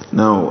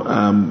 Now,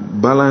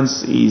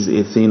 balance is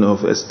a thing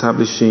of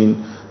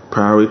establishing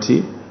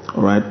priority,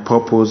 all right,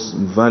 purpose,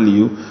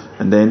 value,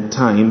 and then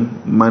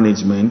time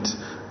management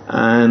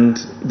and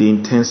the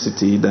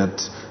intensity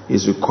that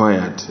is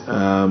required,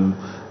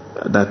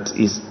 that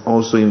is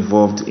also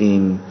involved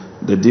in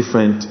the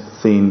different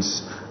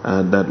things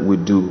that we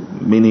do,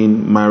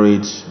 meaning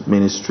marriage,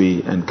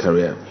 ministry, and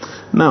career.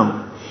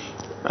 Now,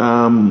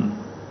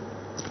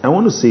 I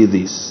want to say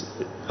this.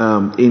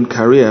 In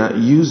career,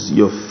 use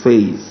your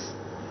faith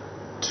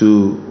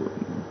to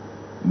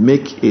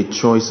make a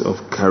choice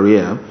of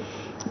career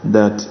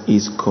that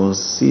is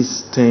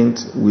consistent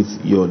with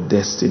your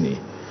destiny,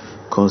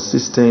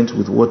 consistent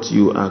with what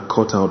you are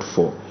cut out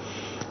for.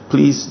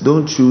 Please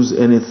don't choose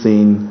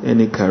anything,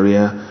 any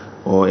career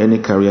or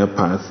any career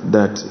path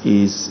that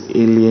is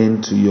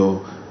alien to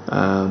your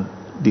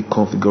the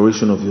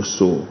configuration of your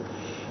soul.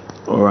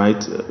 All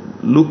right,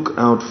 look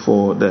out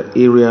for the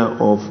area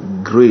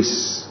of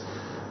grace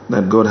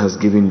that God has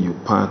given you,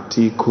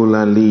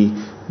 particularly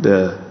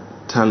the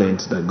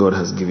talent that God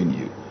has given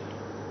you.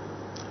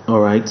 All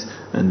right,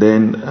 and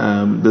then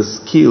the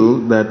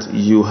skill that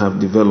you have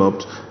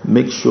developed,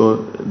 make sure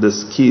the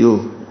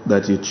skill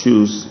that you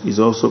choose is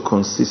also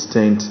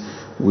consistent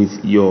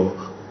with your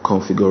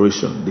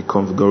configuration, the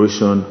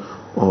configuration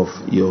of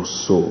your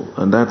soul.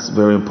 And that's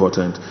very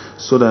important,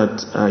 so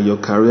that your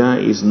career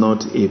is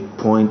not a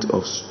point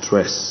of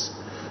stress.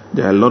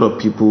 There are a lot of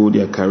people,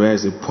 their career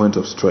is a point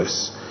of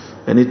stress.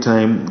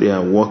 Anytime they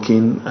are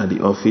working at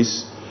the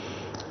office,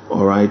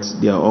 all right,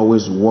 they are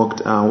always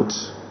worked out,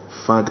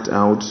 fagged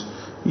out,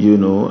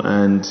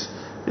 and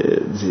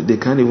they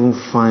can't even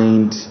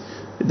find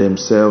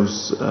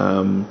themselves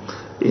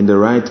in the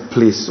right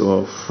place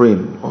or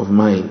frame of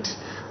mind.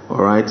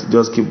 All right,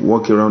 just keep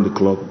walking around the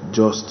clock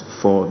just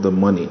for the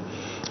money.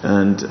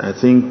 And I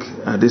think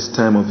at this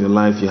time of your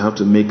life, you have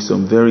to make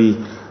some very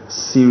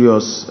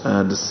serious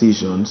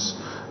decisions,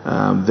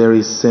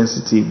 very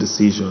sensitive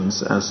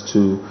decisions as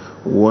to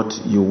what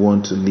you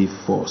want to live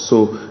for.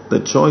 So the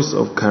choice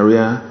of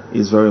career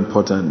is very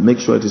important. Make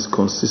sure it is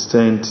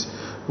consistent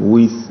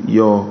with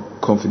your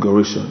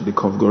configuration, the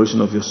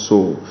configuration of your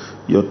soul,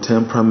 your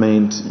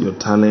temperament, your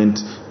talent,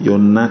 your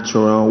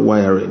natural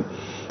wiring.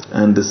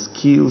 And the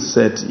skill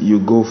set you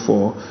go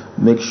for,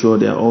 make sure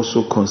they are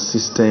also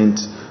consistent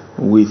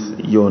with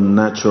your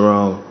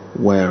natural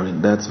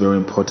wiring. That's very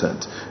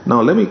important.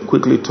 Now, let me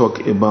quickly talk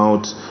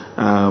about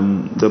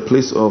the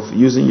place of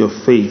using your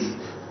faith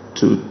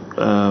to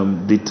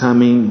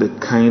determine the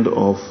kind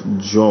of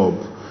job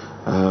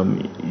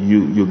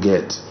you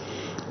get.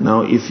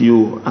 Now, if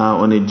you are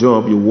on a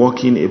job, you're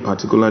working a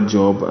particular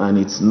job, and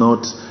it's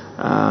not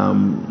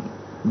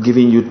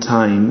giving you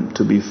time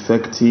to be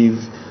effective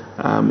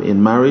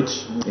in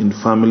marriage, in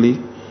family,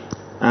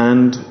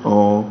 and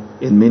or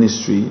in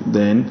ministry,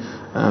 then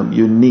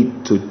you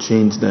need to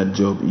change that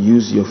job.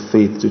 Use your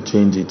faith to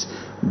change it.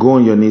 Go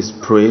on your knees,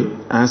 pray,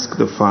 ask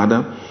the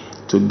Father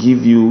to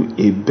give you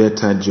a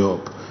better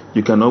job.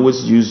 You can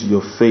always use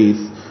your faith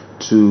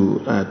to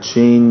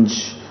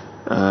change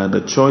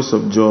the choice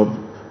of job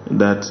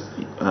that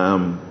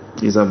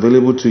is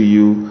available to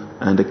you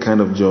and the kind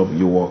of job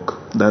you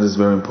work. That is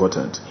very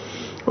important.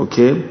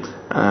 Okay?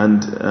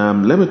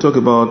 And let me talk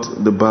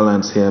about the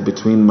balance here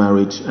between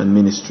marriage and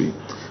ministry.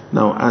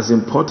 Now, as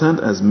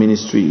important as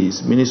ministry is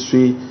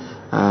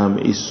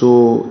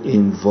so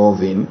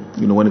involving.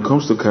 When it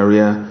comes to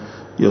career,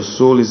 your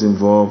soul is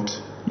involved,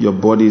 your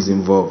body is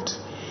involved.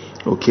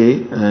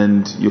 Okay?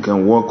 And you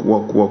can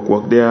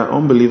walk. There are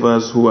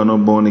unbelievers who are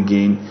not born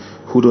again,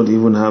 who don't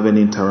even have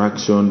any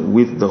interaction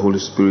with the Holy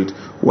Spirit,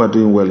 who are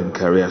doing well in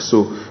career.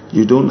 So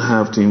you don't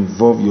have to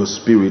involve your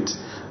spirit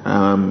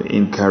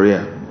in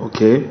career.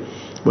 Okay?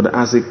 But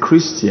as a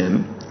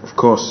Christian, of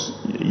course,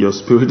 your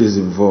spirit is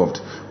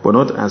involved, but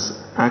not as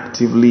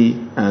actively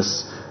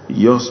as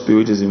your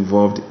spirit is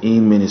involved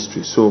in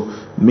ministry. So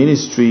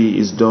ministry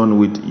is done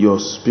with your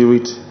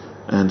spirit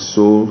and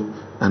soul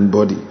and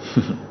body.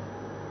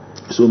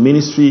 So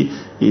ministry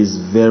is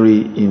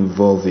very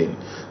involving.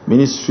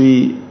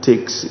 Ministry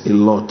takes a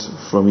lot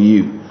from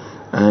you,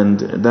 and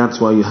that's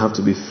why you have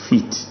to be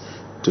fit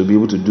to be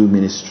able to do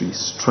ministry.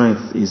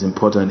 Strength is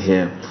important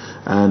here,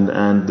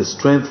 and the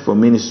strength for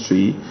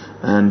ministry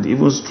and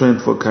even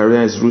strength for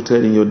career is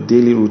rooted in your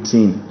daily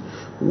routine,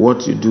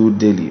 what you do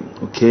daily.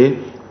 Okay?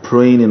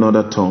 Praying in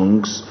other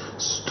tongues,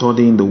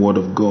 studying the Word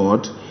of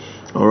God,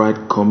 all right,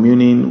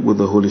 communing with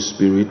the Holy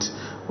Spirit,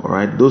 all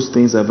right. Those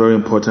things are very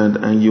important,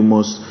 and you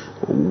must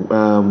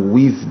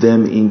weave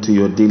them into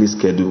your daily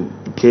schedule.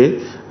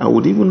 Okay? I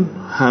would even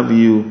have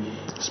you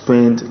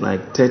spend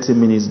like 30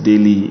 minutes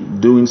daily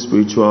doing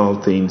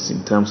spiritual things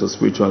in terms of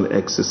spiritual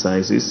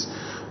exercises,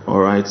 all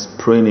right,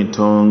 praying in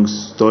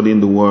tongues,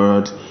 studying the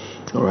Word,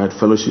 all right,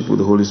 fellowship with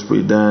the Holy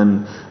Spirit,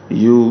 than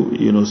you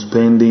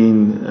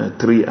spending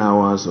 3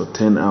 hours or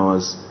 10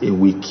 hours a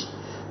week.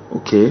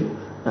 Okay?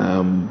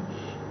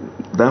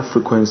 That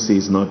frequency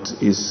is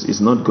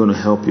not going to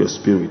help your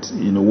spirit.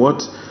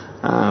 What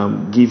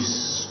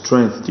gives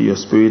strength to your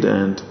spirit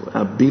and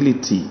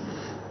ability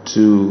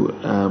to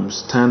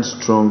stand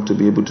strong, to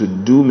be able to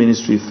do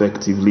ministry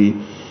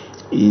effectively,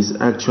 is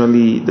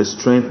actually the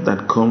strength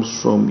that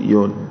comes from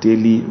your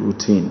daily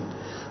routine.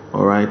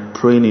 All right,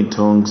 praying in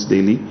tongues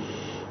daily.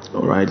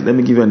 All right, let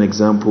me give you an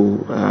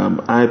example.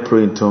 I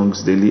pray in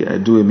tongues daily. I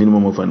do a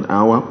minimum of an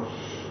hour.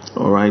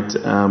 All right,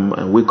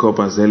 I wake up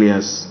as early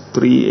as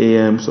 3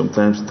 a.m.,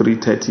 sometimes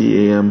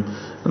 3:30 a.m.,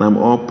 and I'm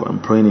up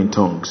and praying in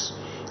tongues.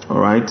 All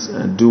right,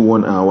 I do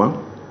 1 hour,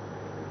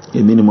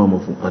 a minimum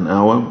of an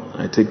hour.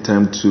 I take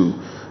time to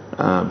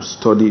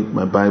study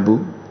my Bible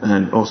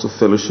and also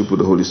fellowship with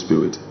the Holy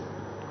Spirit.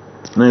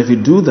 Now, if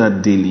you do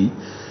that daily,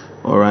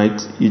 all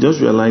right, you just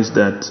realize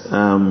that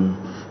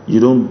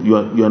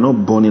you are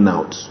not burning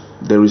out.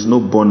 There is no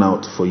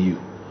burnout for you.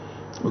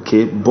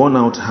 Okay,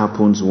 burnout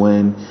happens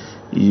when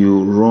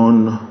you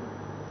run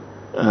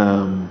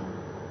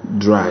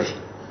dry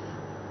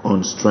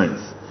on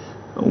strength.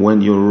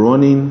 When you're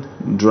running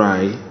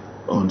dry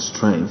on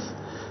strength,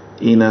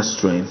 inner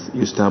strength,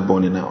 you start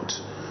burning out.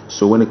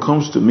 So when it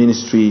comes to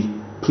ministry,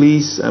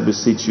 please, I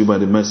beseech you by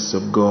the mercies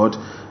of God,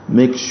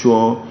 make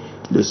sure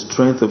the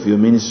strength of your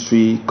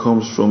ministry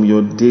comes from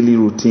your daily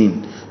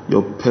routine,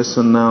 your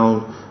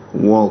personal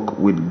walk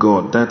with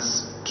God.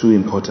 That's too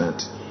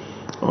important.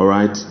 All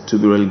right, to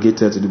be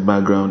relegated to the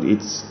background,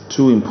 it's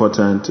too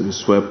important to be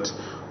swept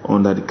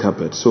under the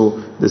carpet.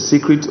 So the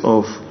secret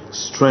of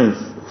strength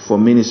for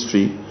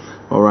ministry,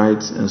 all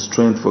right, and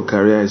strength for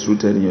career is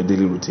rooted in your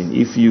daily routine.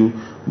 If you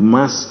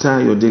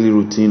master your daily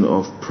routine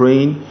of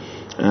praying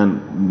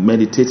and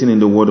meditating in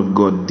the Word of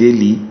God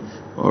daily,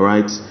 all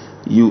right,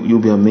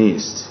 you'll be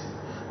amazed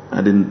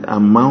at the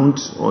amount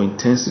or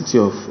intensity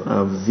of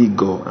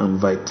vigor and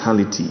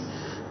vitality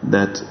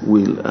that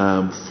will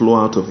flow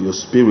out of your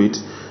spirit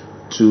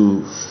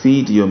to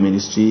feed your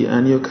ministry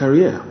and your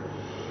career.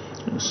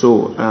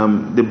 So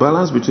the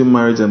balance between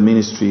marriage and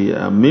ministry,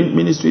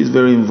 ministry is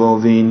very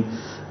involving.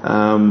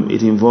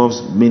 It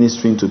involves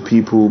ministering to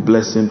people,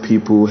 blessing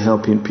people,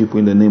 helping people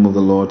in the name of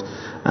the Lord,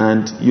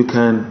 and you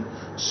can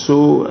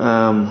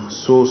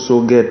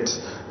get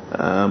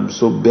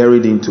so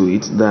buried into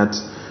it that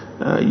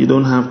you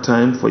don't have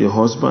time for your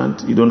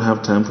husband, you don't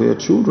have time for your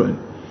children.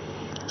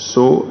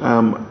 So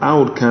I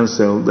would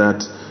counsel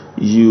that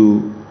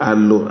you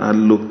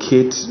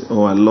allocate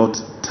or allot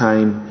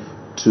time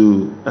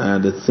to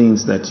the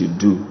things that you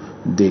do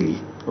daily.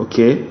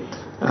 Okay?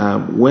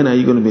 When are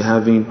you going to be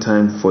having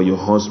time for your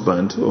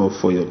husband or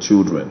for your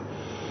children?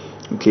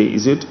 Okay,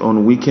 is it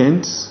on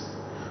weekends?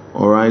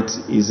 All right,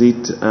 is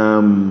it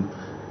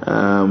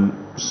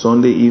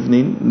Sunday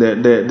evening?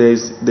 There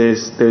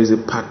is a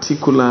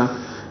particular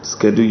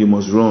schedule you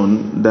must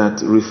run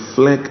that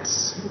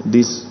reflects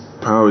this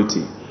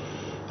priority: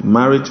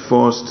 marriage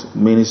first,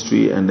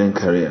 ministry, and then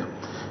career.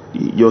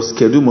 your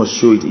schedule must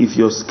show it. If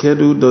your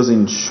schedule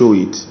doesn't show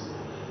it,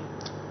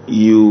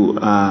 you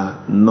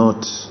are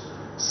not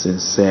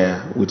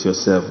sincere with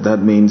yourself. That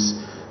means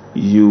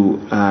you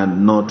are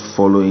not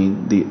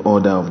following the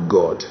order of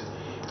God.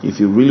 If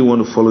you really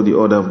want to follow the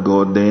order of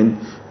God, then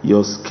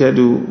your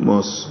schedule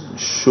must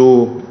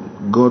show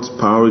God's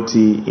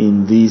priority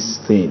in these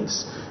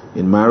things: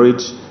 in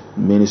marriage,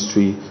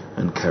 ministry,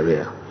 and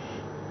career.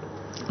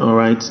 All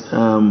right.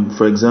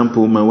 For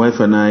example, my wife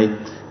and I,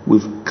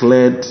 we've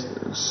cleared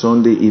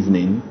Sunday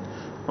evening.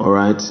 All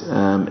right.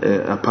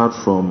 Apart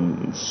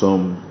from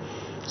some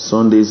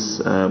Sundays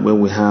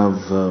when we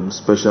have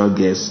special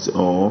guests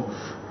or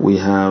we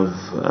have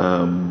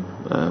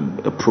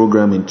a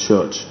program in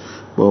church,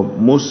 but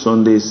most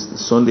Sundays,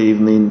 Sunday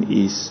evening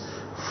is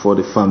for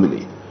the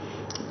family.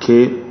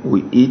 Okay,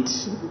 we eat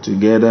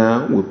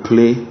together, we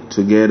play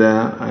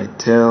together. I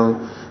tell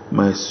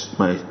my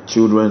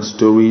children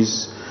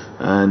stories,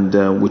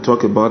 and we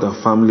talk about our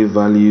family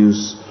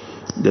values,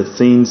 the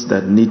things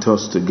that knit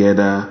us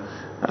together.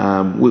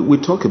 We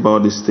talk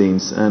about these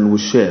things and we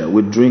share.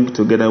 We drink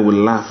together, we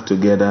laugh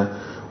together.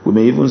 We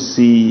may even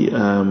see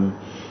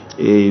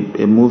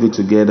a movie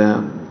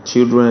together,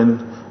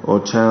 children or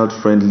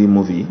child-friendly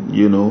movie,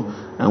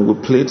 and we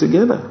play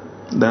together.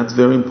 That's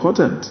very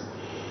important.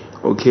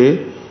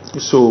 Okay?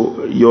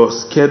 So your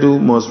schedule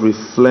must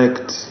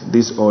reflect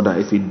this order.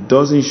 If it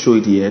doesn't show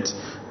it yet,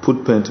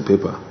 put pen to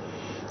paper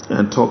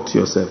and talk to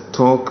yourself.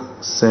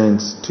 Talk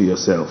sense to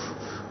yourself.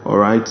 All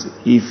right?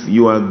 If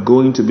you are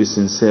going to be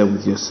sincere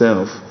with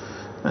yourself,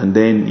 and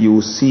then you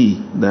will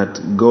see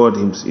that God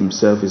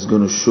himself is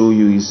going to show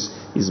you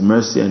his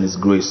mercy and his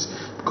grace.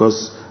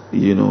 Because,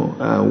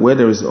 where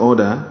there is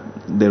order,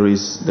 there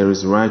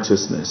is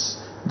righteousness,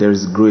 there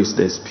is grace,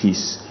 there is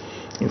peace.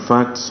 In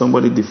fact,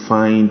 somebody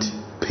defined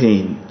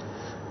pain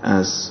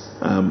as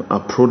a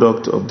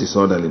product of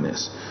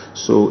disorderliness.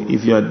 So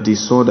if you are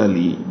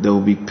disorderly, there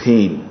will be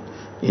pain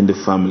in the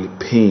family,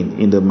 pain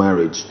in the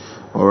marriage,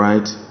 all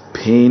right,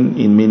 pain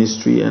in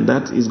ministry, and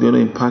that is going to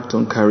impact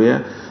on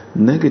career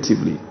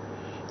negatively.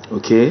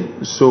 Okay,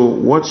 so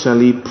what shall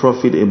he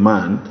profit a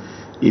man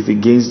if he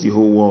gains the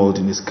whole world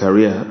in his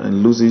career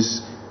and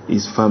loses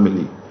his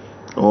family,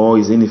 or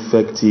is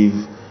ineffective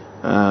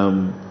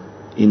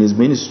in his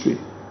ministry?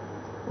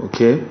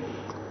 Okay,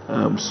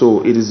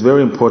 so it is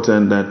very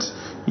important that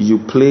you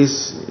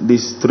place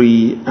these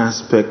three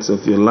aspects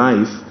of your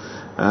life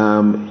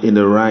in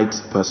the right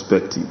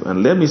perspective.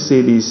 And let me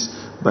say this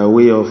by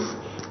way of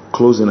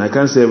closing. I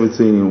can't say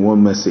everything in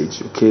one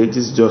message. Okay, this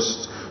is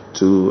just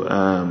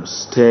to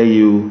steer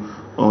you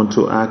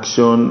onto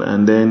action,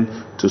 and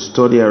then to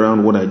study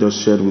around what I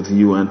just shared with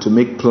you, and to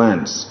make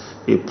plans,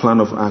 a plan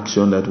of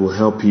action that will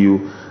help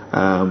you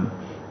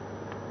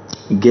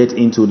get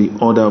into the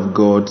order of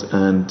God,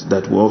 and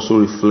that will also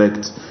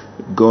reflect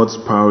God's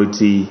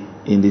priority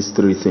in these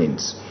three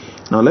things.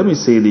 Now let me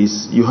say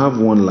this: you have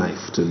one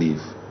life to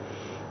live.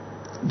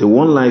 The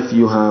one life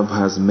you have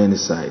has many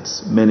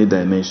sides, many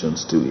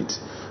dimensions to it.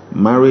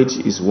 Marriage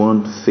is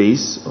one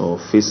face or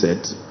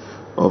facet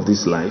of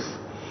this life.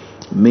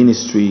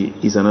 Ministry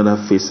is another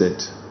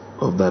facet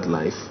of that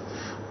life.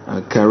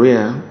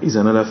 Career is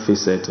another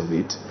facet of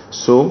it.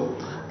 So,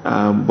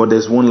 but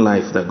there's one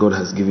life that God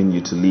has given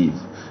you to live,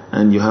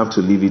 and you have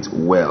to live it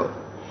well.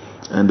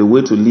 And the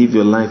way to live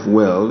your life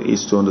well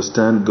is to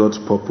understand God's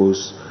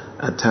purpose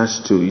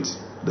attached to it,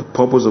 the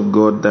purpose of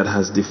God that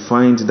has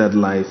defined that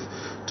life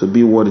to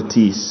be what it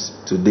is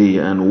today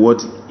and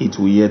what it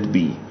will yet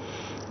be.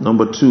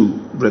 Number two,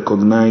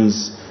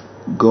 recognize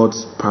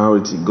God's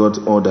priority, God's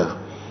order.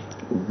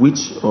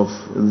 Which of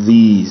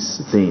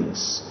these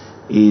things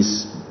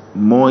is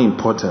more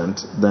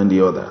important than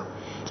the other?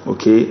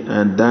 Okay,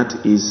 and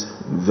that is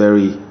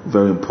very,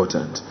 very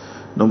important.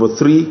 Number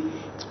three,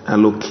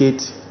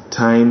 allocate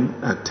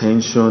time,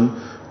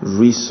 attention,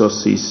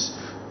 resources,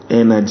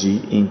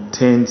 energy,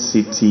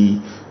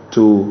 intensity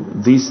to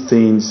these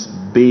things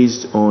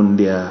based on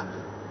their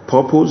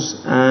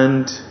purpose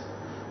and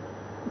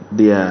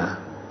their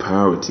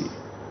priority.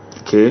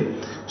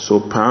 Okay, so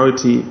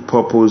priority,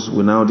 purpose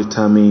will now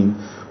determine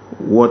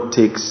what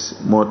takes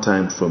more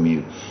time from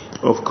you.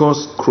 Of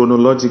course,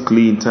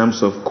 chronologically, in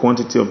terms of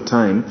quantity of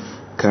time,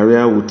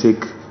 career will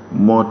take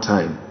more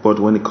time. But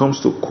when it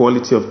comes to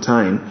quality of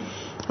time,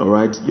 all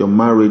right, your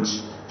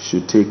marriage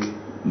should take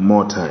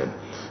more time.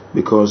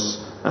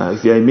 Because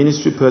if you're a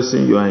ministry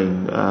person, you are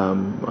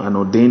an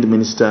ordained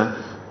minister,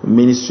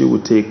 ministry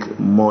will take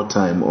more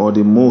time, or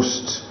the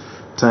most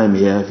time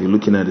here, if you're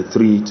looking at the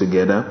three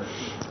together.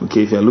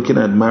 Okay, if you're looking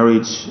at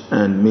marriage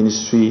and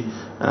ministry,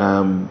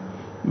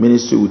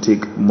 ministry will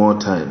take more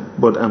time.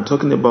 But I'm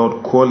talking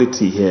about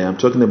quality here. I'm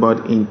talking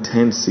about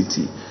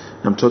intensity.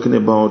 I'm talking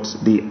about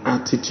the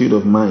attitude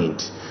of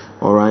mind,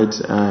 all right,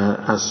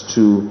 as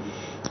to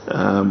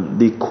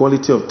the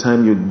quality of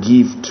time you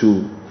give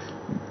to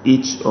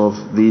each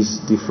of these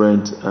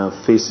different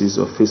phases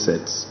or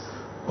facets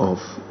of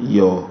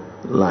your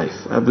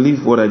life. I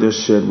believe what I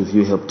just shared with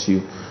you helped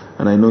you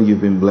and I know you've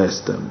been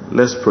blessed.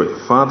 Let's pray.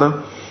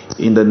 Father,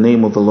 in the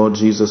name of the Lord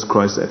Jesus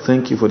Christ, I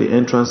thank you for the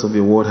entrance of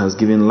your word has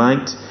given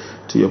light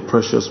to your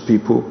precious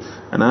people,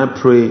 and I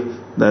pray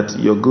that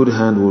your good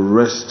hand will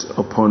rest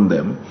upon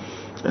them,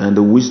 and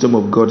the wisdom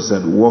of God is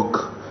at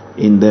work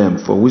in them,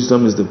 for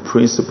wisdom is the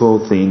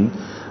principal thing,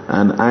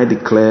 and I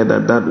declare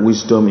that that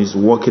wisdom is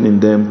working in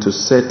them to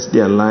set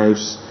their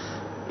lives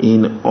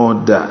in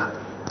order,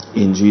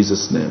 in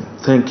Jesus' name.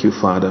 Thank you,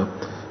 Father.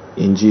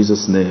 In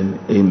Jesus' name,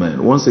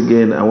 amen. Once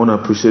again, I want to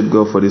appreciate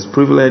God for this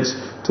privilege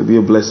to be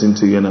a blessing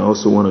to you, and I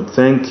also want to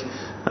thank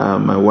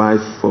my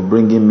wife for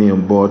bringing me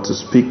on board to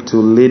speak to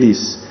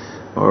ladies.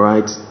 All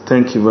right,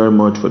 thank you very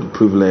much for the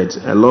privilege.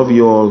 I love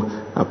you all.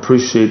 I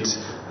appreciate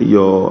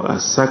your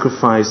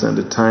sacrifice and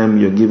the time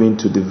you're giving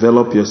to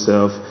develop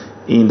yourself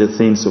in the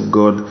things of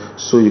God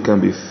so you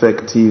can be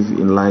effective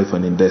in life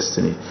and in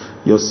destiny.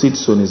 Your seed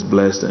sown is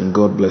blessed, and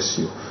God bless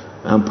you.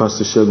 I'm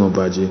Pastor Segun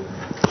Obadje.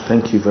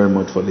 Thank you very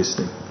much for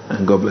listening,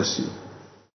 and God bless you.